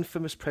County's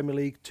infamous Premier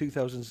League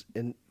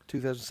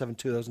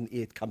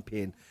 2007-2008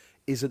 campaign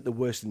isn't the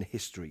worst in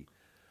history."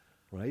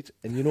 Right?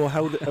 And you know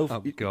how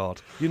oh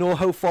God. You know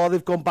how far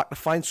they've gone back to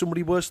find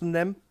somebody worse than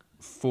them?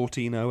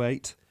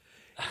 1408.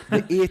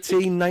 The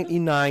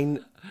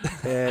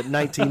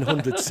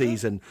 1899-1900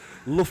 season,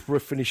 Loughborough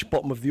finished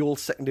bottom of the old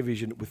second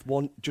division with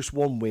just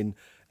one win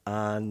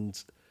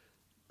and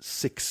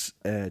 6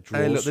 draws.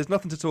 Hey, look, there's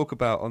nothing to talk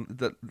about.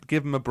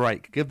 Give them a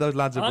break. Give those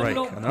lads a break.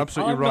 And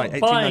absolutely I'm right. not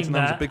buying 1899 was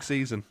a that. big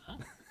season.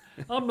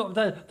 I'm not.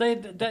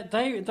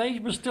 They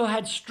still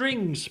had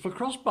strings for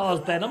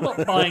crossbars then. I'm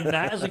not buying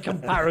that as a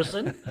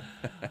comparison.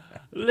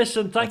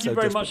 Listen, thank you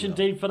very much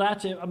indeed for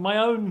that. My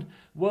own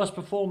worst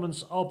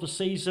performance of the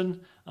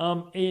season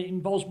it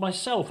involves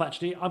myself,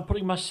 actually. I'm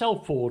putting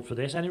myself forward for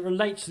this, and it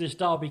relates to this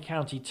Derby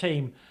County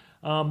team.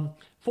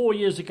 4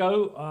 years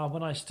ago,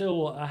 when I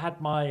still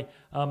had my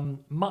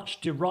much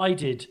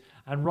derided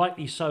and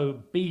rightly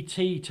so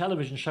BT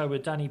television show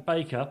with Danny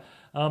Baker,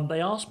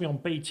 they asked me on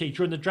BT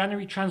during the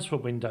January transfer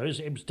windows,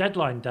 it was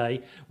deadline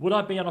day, would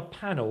I be on a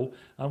panel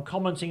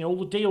commenting on all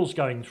the deals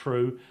going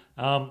through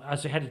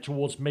as they headed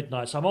towards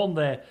midnight. So I'm on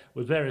there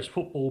with various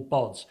football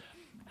bods.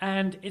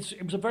 And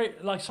it was a very,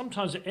 like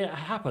sometimes it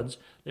happens,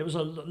 it was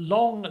a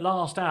long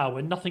last hour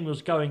when nothing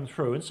was going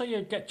through. And so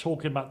you get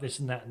talking about this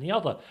and that and the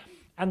other.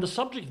 And the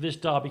subject of this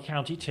Derby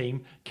County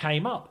team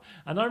came up.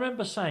 And I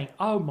remember saying,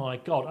 oh my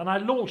God. And I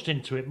launched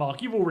into it,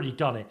 Mark, you've already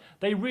done it.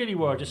 They really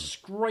were a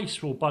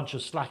disgraceful bunch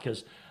of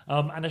slackers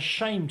and a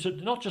shame to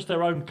not just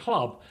their own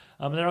club,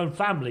 their own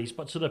families,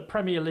 but to the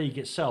Premier League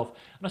itself.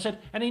 And I said,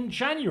 and in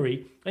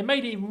January, they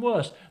made it even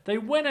worse. They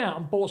went out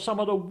and bought some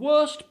of the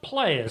worst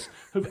players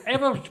who've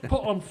ever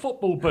put on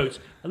football boots.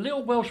 A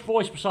little Welsh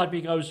voice beside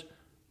me goes,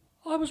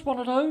 I was one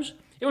of those.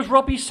 It was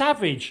Robbie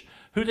Savage,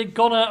 who they'd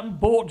gone out and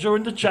bought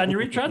during the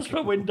January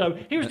transfer window.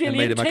 He was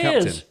nearly in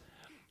tears.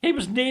 He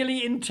was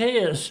nearly in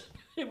tears.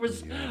 It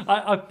was.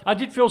 Yeah. I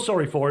did feel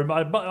sorry for him.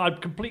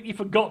 I'd completely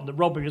forgotten that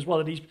Robbie was one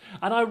of these.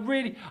 And I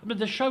mean,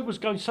 the show was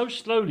going so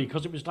slowly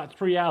because it was like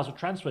 3 hours of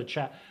transfer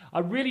chat. I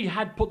really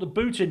had put the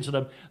boot into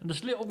them. And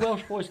this little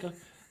Welsh voice goes,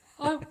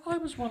 I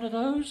was one of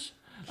those.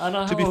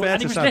 And to be fair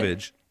to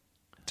Savage,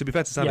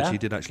 yeah. He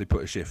did actually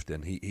put a shift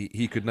in.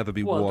 He could never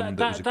be one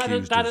that was accused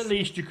of... That at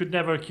least you could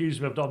never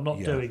accuse me of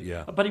not doing.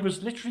 Yeah. But he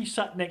was literally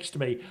sat next to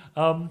me.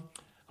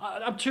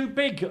 I'm too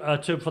big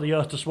for the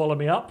earth to swallow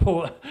me up,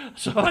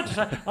 so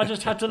I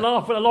just had to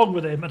laugh along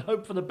with him and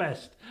hope for the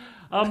best.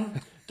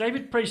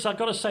 David Priest, I've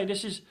got to say,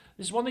 this is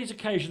one of these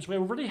occasions where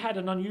we really had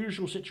an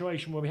unusual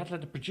situation where we had to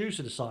let the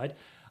producer decide,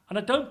 and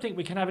I don't think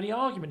we can have any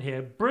argument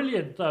here.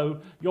 Brilliant,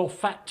 though, your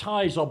fat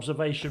ties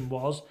observation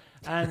was,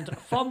 and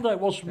fun though it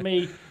was for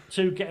me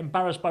to get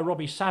embarrassed by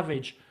Robbie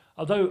Savage,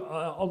 although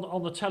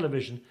on the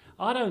television.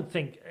 I don't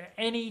think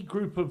any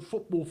group of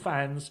football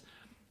fans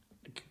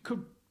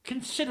could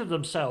consider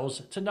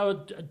themselves to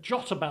know a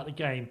jot about the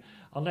game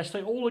unless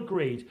they all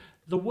agreed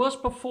the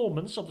worst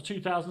performance of the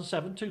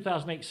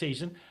 2007-2008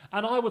 season,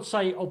 and I would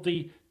say of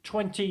the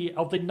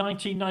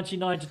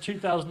 1999 to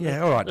 2000.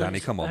 Yeah, all right, Danny,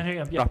 come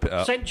on, wrap it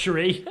up.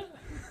 Century.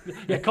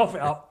 Yeah, cough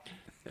it up.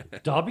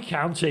 Derby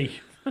County.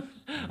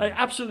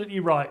 Absolutely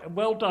right.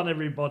 Well done,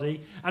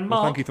 everybody. And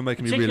Mark, thank you for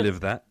making me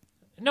relive that.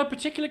 No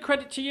particular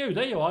credit to you.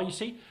 There you are. You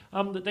see,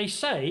 that they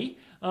say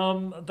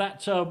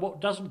that what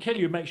doesn't kill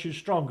you makes you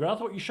stronger. I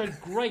thought you showed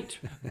great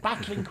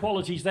battling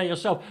qualities there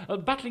yourself.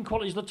 Battling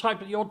qualities, the type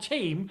that your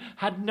team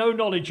had no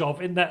knowledge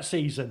of in that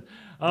season.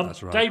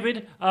 That's right.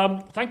 David,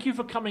 thank you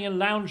for coming and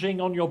lounging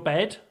on your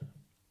bed.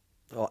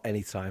 Oh,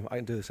 anytime. I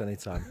can do this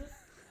anytime.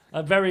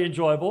 Very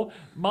enjoyable.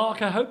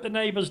 Mark, I hope the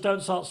neighbours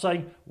don't start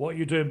saying, what are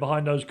you doing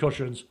behind those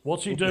cushions?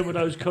 What's he doing with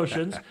those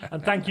cushions?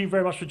 And thank you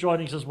very much for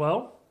joining us as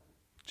well.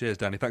 Cheers,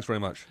 Danny. Thanks very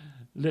much.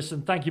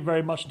 Listen, thank you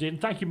very much indeed.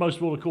 And thank you most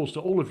of all, of course, to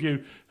all of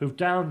you who've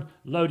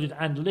downloaded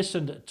and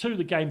listened to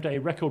the Game Day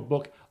Record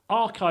Book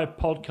archive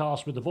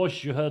podcast with the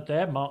voices you heard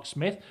there, Mark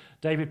Smith,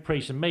 David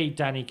Priest and me,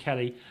 Danny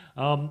Kelly.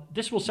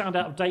 This will sound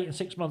out of date in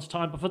 6 months'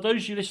 time, but for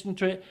those of you listening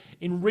to it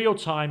in real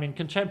time, in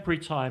contemporary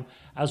time,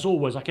 as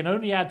always, I can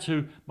only add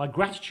to my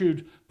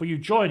gratitude for you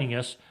joining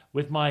us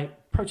with my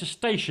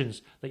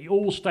protestations that you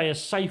all stay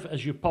as safe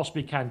as you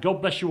possibly can.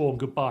 God bless you all and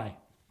goodbye.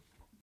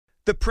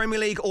 The Premier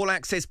League All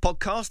Access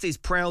podcast is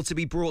proud to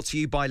be brought to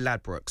you by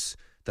Ladbrokes.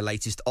 The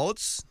latest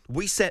odds,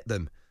 we set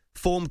them.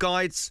 Form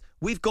guides,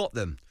 we've got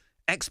them.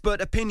 Expert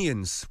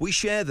opinions, we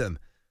share them.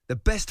 The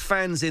best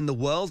fans in the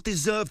world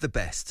deserve the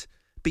best.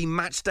 Be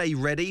match day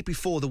ready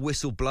before the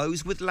whistle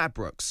blows with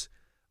Ladbrokes.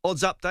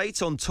 Odds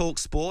update on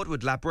TalkSport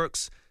with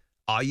Ladbrokes.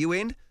 Are you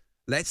in?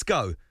 Let's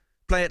go.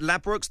 Play at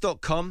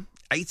ladbrokes.com.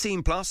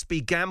 18 plus,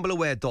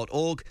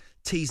 begambleaware.org.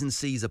 T's and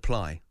C's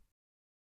apply.